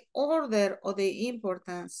me the order of the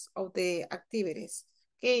importance of the activities.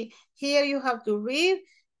 Okay, here you have to read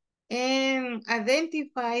and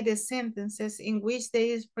identify the sentences in which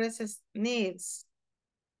they express needs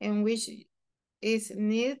and which is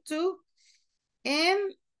need to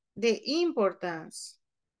and the importance.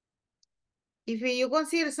 If you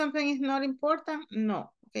consider something is not important,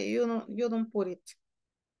 no. Okay, you don't put it.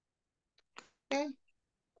 Okay.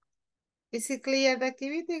 Is it clear the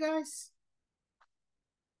activity, guys?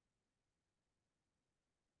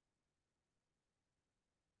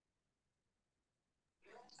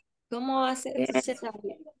 ¿Cómo va a ser, teacher?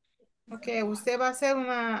 Ok, usted va a hacer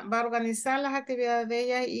va a organizar las actividades de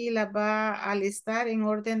ella y las va a listar en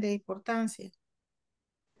orden de importancia.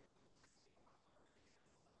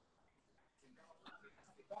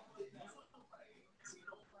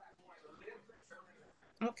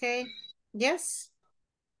 Ok, yes.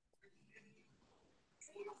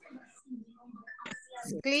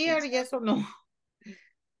 It's clear, yes or no?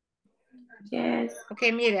 Yes. Ok,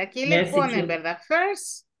 mire, aquí le Yes, ponen, teacher. ¿verdad?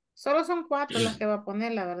 First, solo son 4 las que va a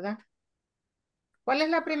poner, la verdad. ¿Cuál es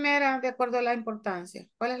la primera de acuerdo a la importancia?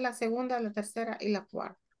 ¿Cuál es la segunda, la tercera y la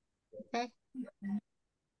cuarta? Okay.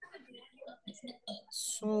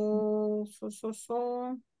 So.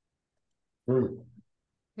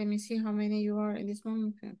 Let me see how many you are in this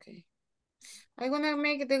moment. Okay. I'm gonna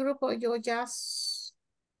make the group of you just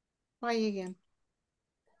try again.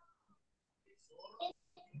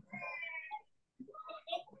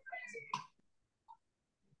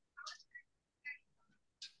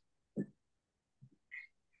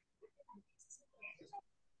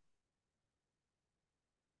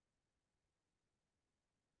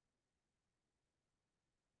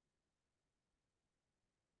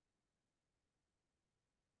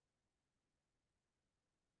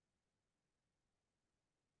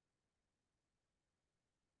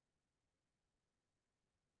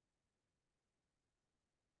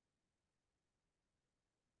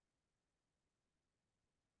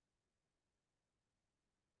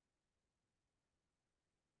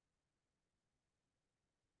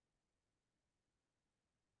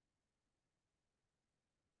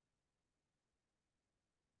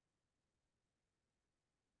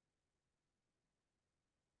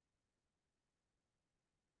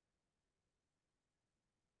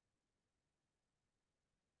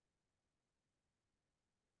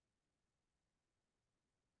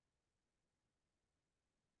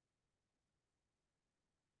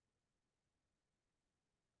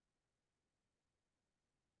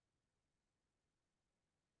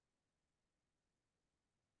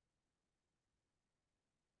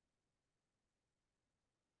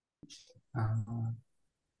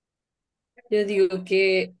 Yo digo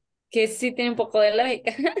que sí tiene un poco de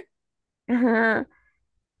lógica. Ajá.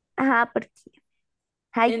 Ajá, porque.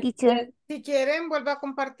 Hi, teacher. Entonces, Si quieren, vuelva a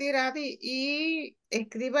compartir, Adi, y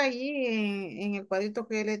escriba ahí en el cuadrito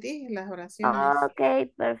que les dije, las oraciones.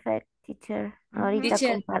 Ok, perfecto, teacher. Ahorita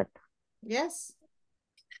teacher, comparto. Yes.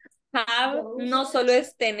 have no solo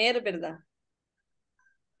es tener, ¿verdad?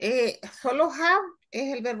 Solo have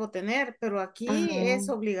es el verbo tener, pero aquí Ajá. es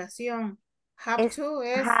obligación. Have Es to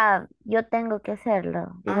es, have. Yo tengo que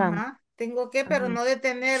hacerlo, digamos. ajá, tengo que, pero Ajá. no de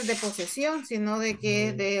tener de posesión, sino de que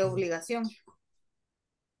es de obligación.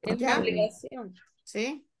 Es una ¿Ya? obligación.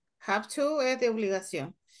 ¿Sí? Have to es de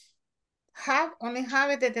obligación. Have, only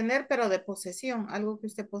have es de tener, pero de posesión, algo que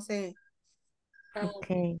usted posee.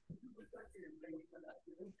 Ok.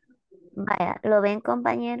 Vaya, ¿lo ven,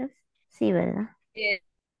 compañeros? Sí, ¿verdad? Yes.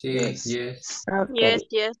 Sí, yes. Ok.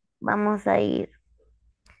 Yes. Vamos a ir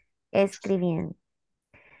escribiendo.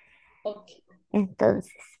 Ok.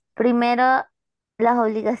 Entonces, primero las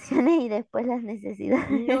obligaciones y después las necesidades.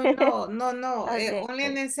 No. Ok, Only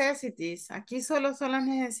ok. necessities. Aquí solo son las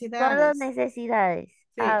Solo necesidades. necesidades.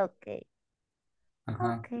 Sí. Ok.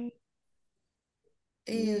 Ajá. Ok.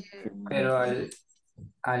 Eh, YouTube Pero content.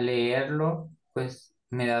 al leerlo, pues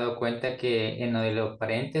me he dado cuenta que en lo de los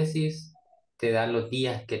paréntesis te da los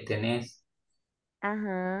días que tenés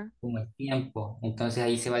Ajá. como el tiempo. Entonces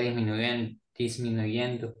ahí se va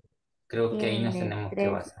disminuyendo. Creo que ahí nos Tienes tenemos que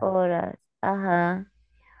 3 basar. horas. Ajá.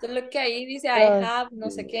 Solo que ahí dice I Dos have no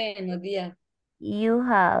sé días. qué en los días. You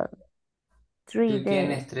have 3 days. Tú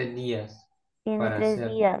tienes 3 días Tiene para 3 hacer.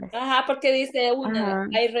 días. Ajá, porque dice una, Ajá.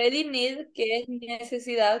 I really need, que es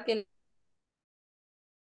necesidad, que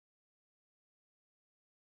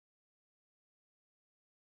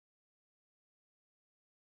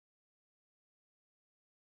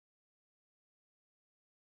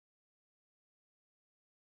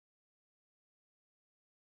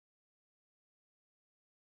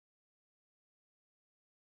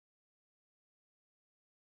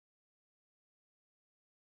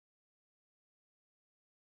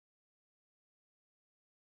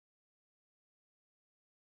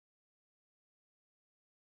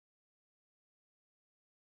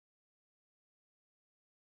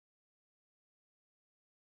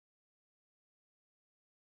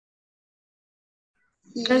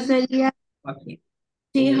 ¿Qué sería Aquí.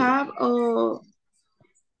 she have o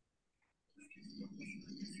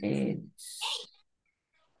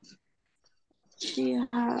she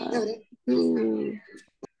have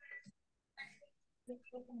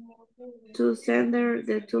to send her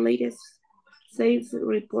the two latest sales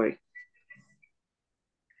report?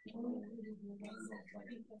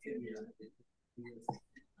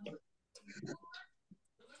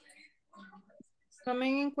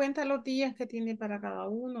 Tomen en cuenta los días que tiene para cada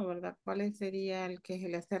uno, ¿verdad? ¿Cuál sería el que se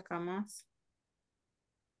le acerca más?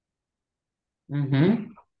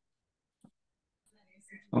 Ujú.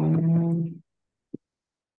 Um,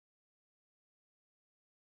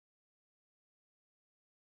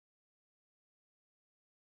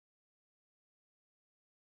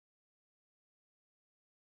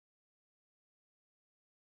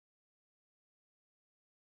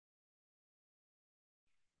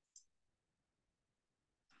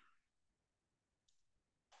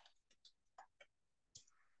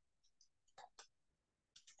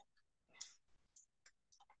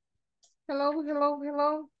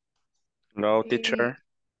 Hello. No, Eh, teacher.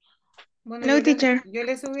 bueno, Hello, teacher. yo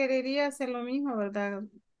le sugeriría hacer lo mismo, ¿verdad?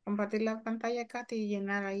 Compartir la pantalla, Katy, y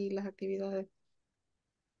llenar ahí las actividades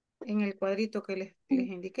en el cuadrito que les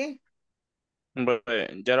indiqué. Bueno,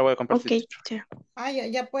 ya lo voy a compartir, Okay, teacher. teacher. Ah,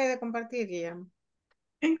 ya puede compartir ya.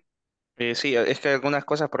 Sí, es que algunas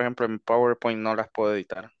cosas, por ejemplo, en PowerPoint no las puedo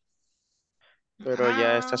editar. Pero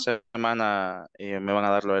ya esta Ah, semana me van a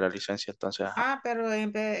dar lo de la licencia, entonces, ajá. pero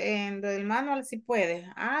en lo del manual sí puede.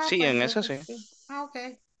 Ah, Sí, pues en eso entonces sí. sí. Ah, ok.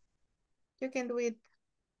 You can do it.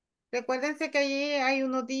 Recuérdense que allí hay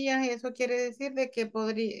unos días y eso quiere decir de que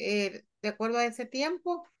podría, de acuerdo a ese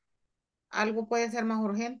tiempo, algo puede ser más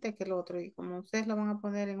urgente que el otro y como ustedes lo van a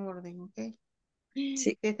poner en orden, ¿ok?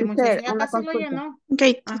 Sí, Este muchacho teacher, ya una casi lo consulta. llenó.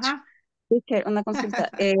 Okay, teacher. Ajá. Teacher, una consulta.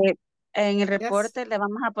 En el Yes. reporte le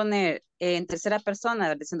vamos a poner en tercera persona,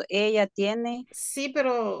 ¿verdad? Diciendo ella tiene. Sí,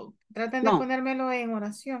 pero traten de No, ponérmelo en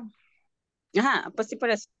oración. ajá, pues sí, por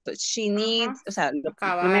eso. She Ajá. needs, o sea, lo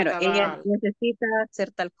primero, ella Cabal. necesita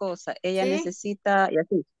hacer tal cosa, ella ¿Sí? necesita, y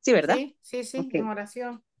así. Sí, ¿verdad? Sí, Ok. en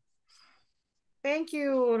oración. Thank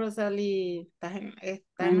you, Rosalie. Estás en la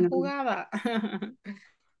Bueno, jugada.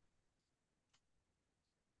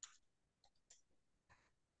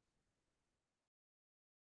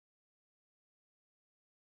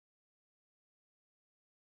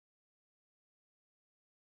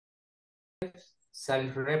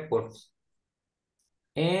 Self-reports.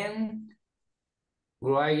 And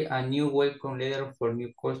write a new welcome letter for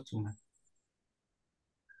new customer.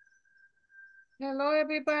 Hello,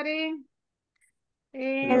 everybody.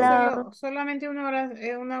 Hello. Solamente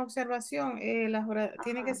una observación.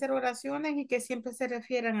 Tiene que ser oraciones y que siempre se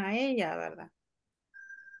refieran a ella, ¿verdad?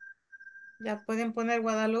 Ya pueden poner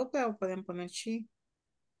Guadalupe o pueden poner she.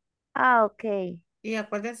 Ah, ok. Y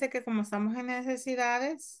acuérdense que como estamos en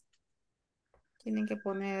necesidades, tienen que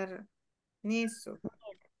poner needs to.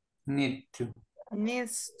 Need to.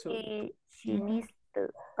 Needs to. She Ujú, needs to.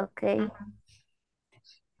 Ok. ajá.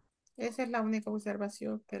 Esa es la única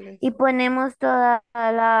observación que les... Y ponemos toda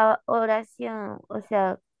la oración, o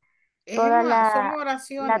sea, toda Son la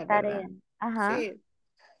oraciones, tarea. ¿verdad? Ajá. Sí,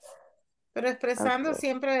 pero expresando Ok.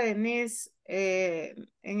 siempre needs,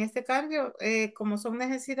 en este cambio, como son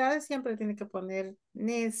necesidades, siempre tiene que poner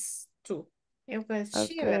needs to. Pues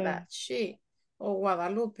she, Ok. ¿verdad? She. o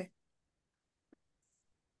Guadalupe.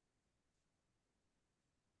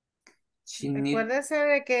 She need Recuérdese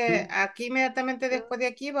de que to. aquí inmediatamente después de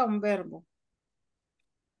aquí va un verbo.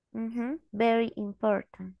 Very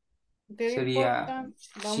important. Very Sería, important,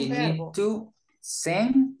 va un she need verbo. to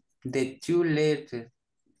send the two letters.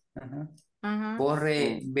 Ajá. Ajá.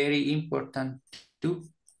 Borre very important to.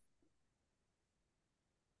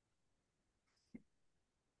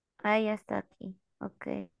 Ah, ya está aquí.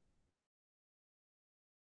 Ok.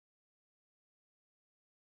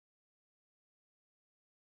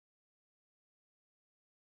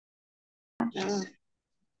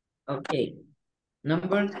 Okay.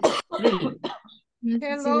 Number 3. No sé si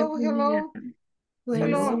la Hello, podría hello. puede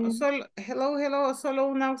ser. Solo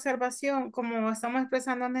una observación. Como estamos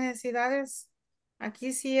expresando necesidades,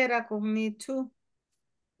 aquí sí era con need to.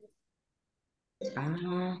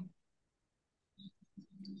 Ah,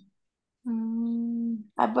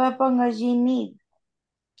 Pues pongo she need.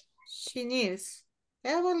 She needs.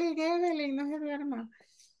 Evelyn, no se duerma.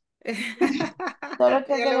 Solo que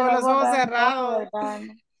Ya se le le veo va a los ojos borrar un ojo, cerrados. ¿verdad?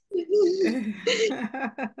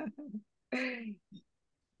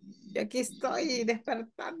 Y aquí estoy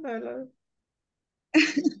despertándolo.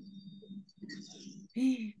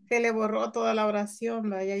 Se le borró toda la oración,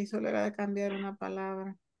 vaya, y solo era de cambiar una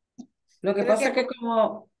palabra. lo que Pero es pasa que es que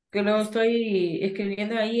como que lo estoy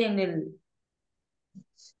escribiendo ahí en el...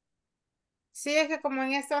 sí, es que como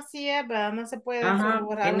en esto así es, ¿verdad? No se puede solo Ajá,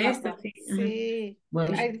 borrar en una este, palabra. sí. Ajá. Sí,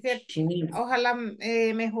 Bueno, she needs. ojalá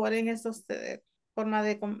mejoren estos formas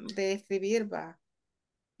de escribir, va,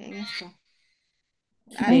 en esto.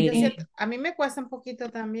 Yo Sí. siento, a mí me cuesta un poquito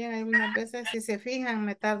también, algunas veces, si se fijan,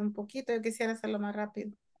 me tarda un poquito, yo quisiera hacerlo más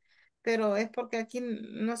rápido, pero es porque aquí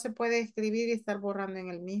no se puede escribir y estar borrando en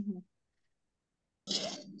el mismo.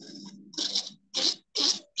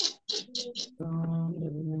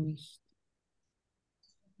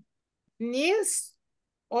 Needs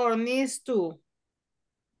or needs to.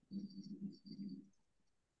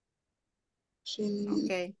 She needs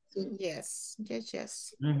Okay. to. Yes.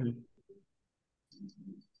 Ujú.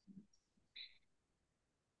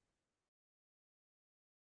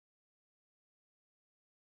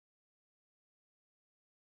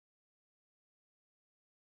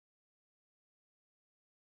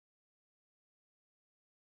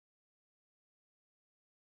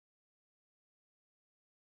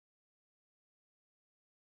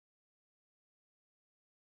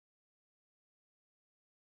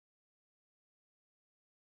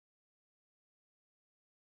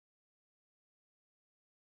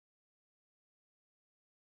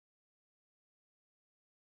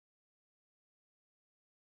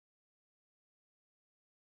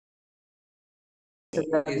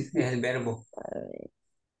 Es el verbo.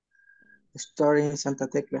 Story en Santa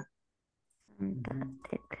Tecla.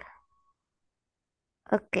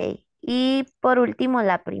 Ok. Y por último,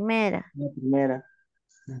 la primera. La primera,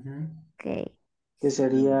 Ok. que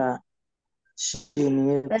sería she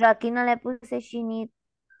need, Pero aquí no le puse she need.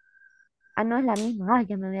 Ah, no es la misma. Ah,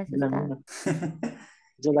 ya me había la asustado. misma.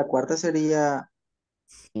 Entonces, la cuarta sería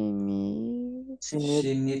She needs she need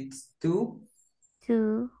She needs to.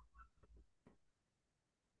 to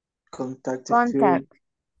contact contact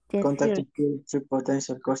the contact first. to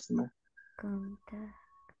potential customer. Contact.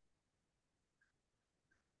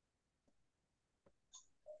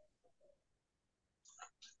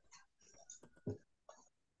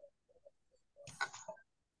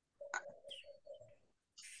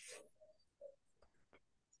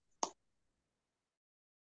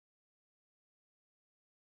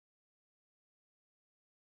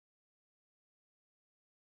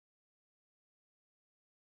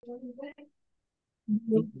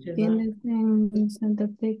 Tiendas en Santa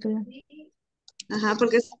Tecla. Ajá,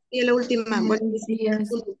 porque esa sería la última. Bueno, Buenos días.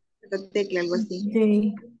 la tecla, algo así.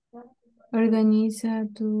 Sí. Organiza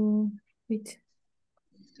tu pizza.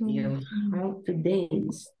 You have 2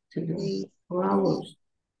 days to do. Sí. 4 hours.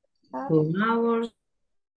 2 hours.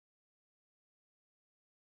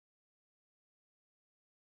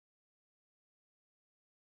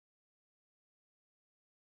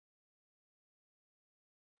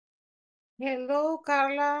 Hello,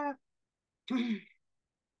 Carla.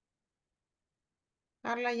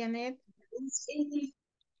 Carla Janet. Se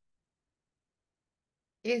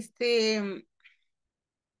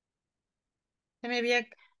me había...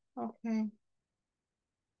 Ok.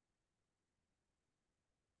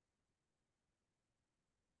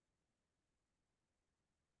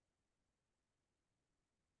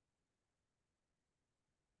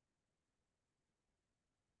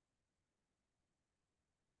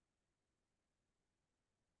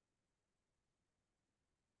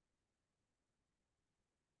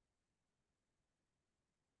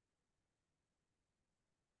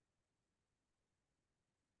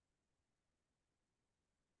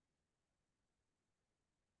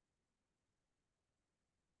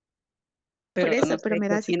 Por pero no eso, sé pero me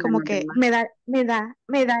qué da así opinan como los que demás.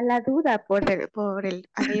 me da la duda por el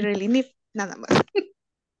I really need, nada más.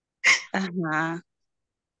 Ajá,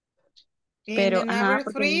 In pero, the ajá, number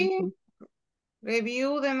porque no three, sé.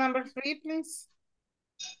 review the number three, please.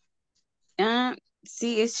 Ah,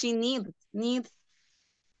 sí, es she need,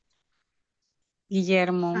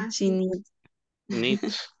 Guillermo, Ah, she sí, need, Need,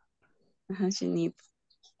 ajá, she need.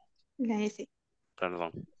 la S.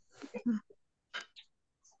 perdón.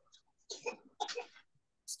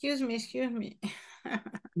 Excuse me, excuse me.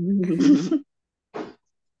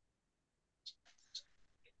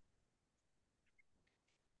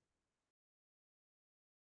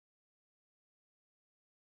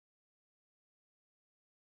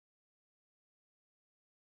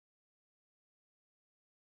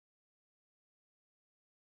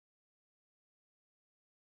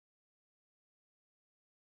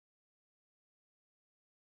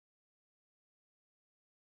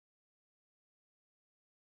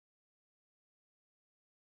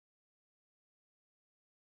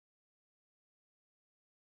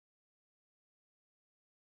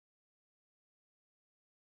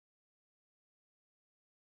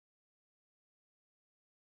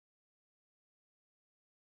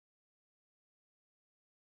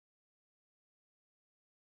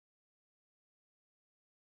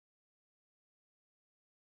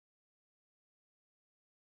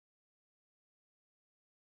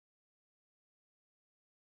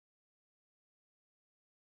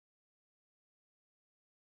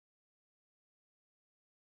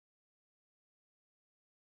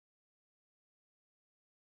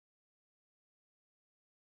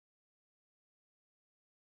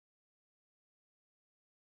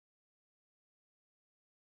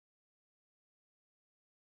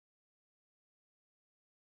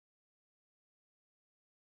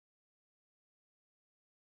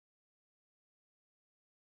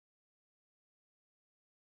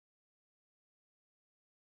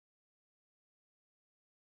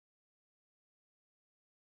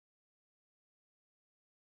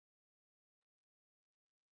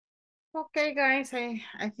 Okay, guys,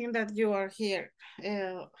 I think that you are here.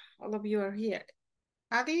 All of you are here.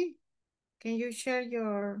 Adi, can you share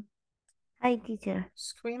your Hi, teacher.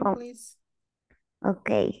 screen, Oh, please? ok.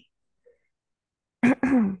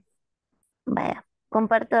 Vaya,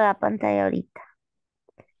 comparto la pantalla ahorita.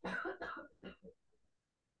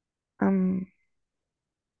 Am,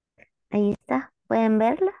 ahí está. ¿Pueden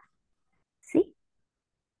verla? Sí.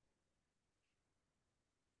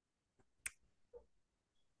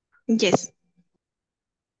 Yes.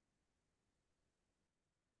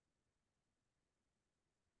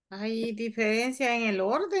 Hay diferencia en el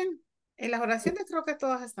orden. En las oraciones creo que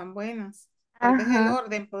todas están buenas. Tal vez el Ajá.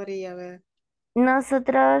 orden podría haber.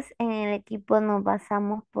 Nosotros en el equipo nos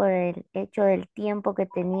basamos por el hecho del tiempo que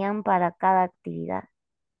tenían para cada actividad.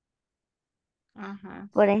 Ajá.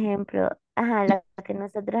 Por ejemplo, la que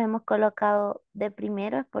nosotros hemos colocado de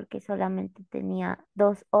primero es porque solamente tenía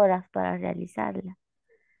 2 horas para realizarla.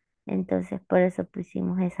 Entonces, por eso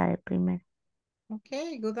pusimos esa de primero.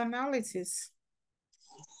 Okay, good analysis.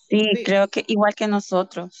 Sí, Sí. creo que igual que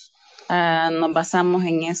nosotros, nos basamos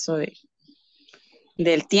en eso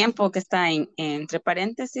del tiempo que está entre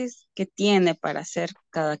paréntesis que tiene para hacer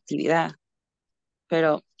cada actividad,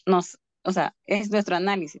 pero o sea, es nuestro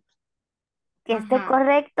análisis. Que esté Ajá.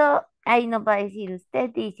 correcto, ahí nos va a decir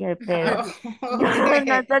usted, teacher, pero Okay.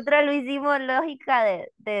 nosotros lo hicimos lógica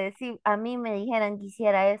de decir, a mí me dijeran que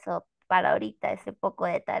hiciera eso para ahorita, ese poco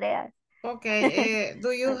de tareas. Okay.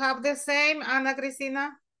 Do you have the same, Ana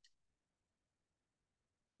Cristina?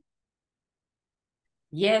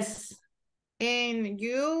 Yes, And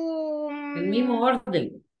you, el mismo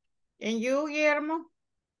orden. and you, Guillermo?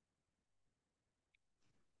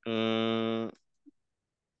 Mm,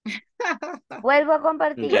 Vuelvo a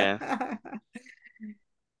compartir, yeah.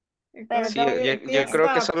 Because Sí, perdón. yo it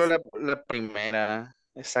creo que solo stops. la primera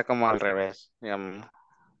está como al revés, digamos.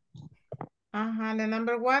 Ajá, the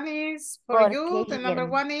number one is for ¿Por qué, you. The number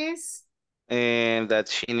Guillermo? one is And that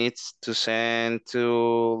she needs to send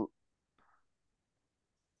to...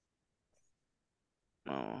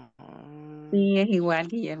 Sí, es igual,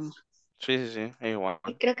 Guillermo. Sí, sí, sí, es igual.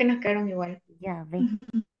 Y creo que nos quedaron igual. Ya ve.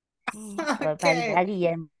 okay. Barbaridad,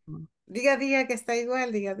 Guillermo. Diga que está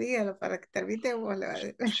igual, dígalo para que terminemos.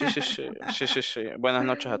 Sí, sí, sí, sí, sí, sí. Buenas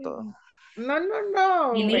noches a todos. No, no,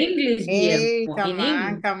 no, In hombre. English, Hey, Guillermo, in come on,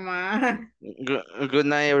 English. come on. Good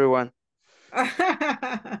night, everyone.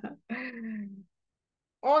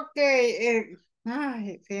 Ok,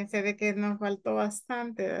 ay, fíjense de que nos faltó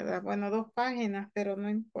bastante, ¿verdad? Bueno, 2 páginas, pero no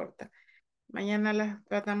importa. Mañana las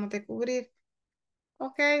tratamos de cubrir.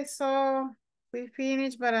 Ok, so We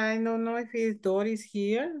finished, but I don't know if Doris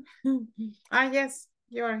here. Yes,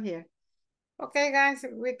 you are here. Okay, guys,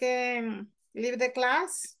 we can leave the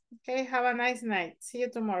class. Okay, have a nice night. See you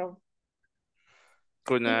tomorrow.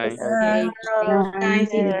 Good night. Okay,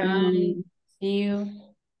 thanks, Bye. bye. See you.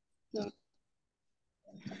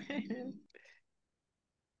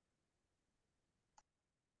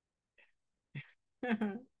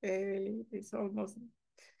 It's almost.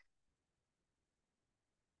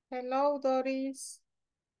 Hello, Doris.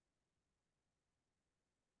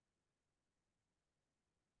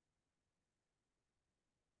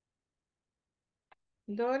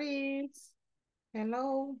 Doris.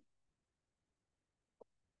 Hello.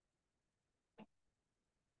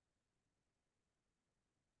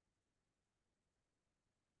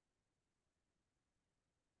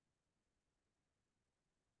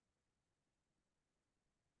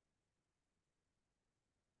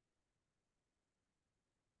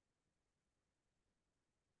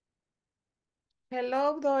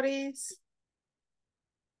 Hello, Doris.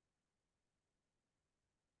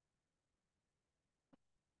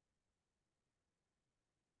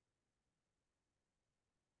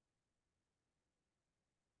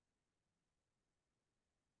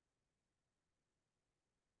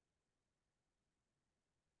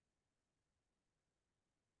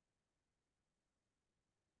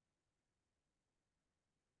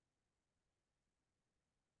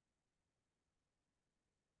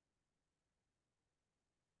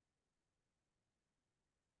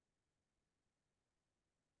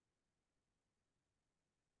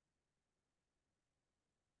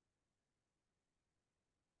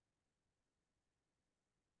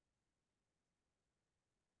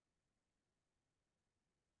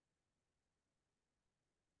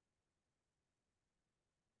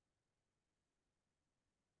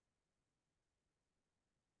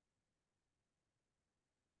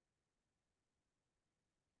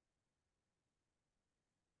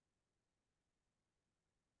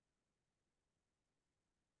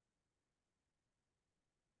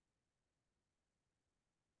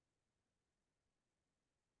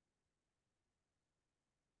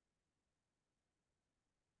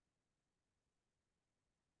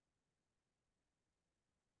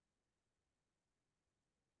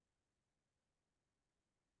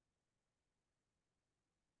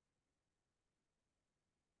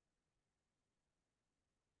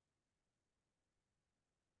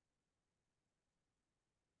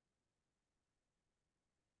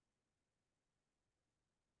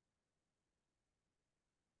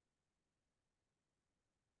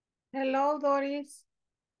 Hello, Doris.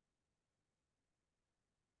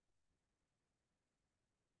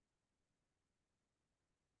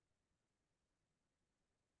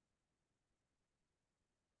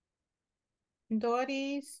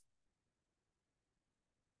 Doris.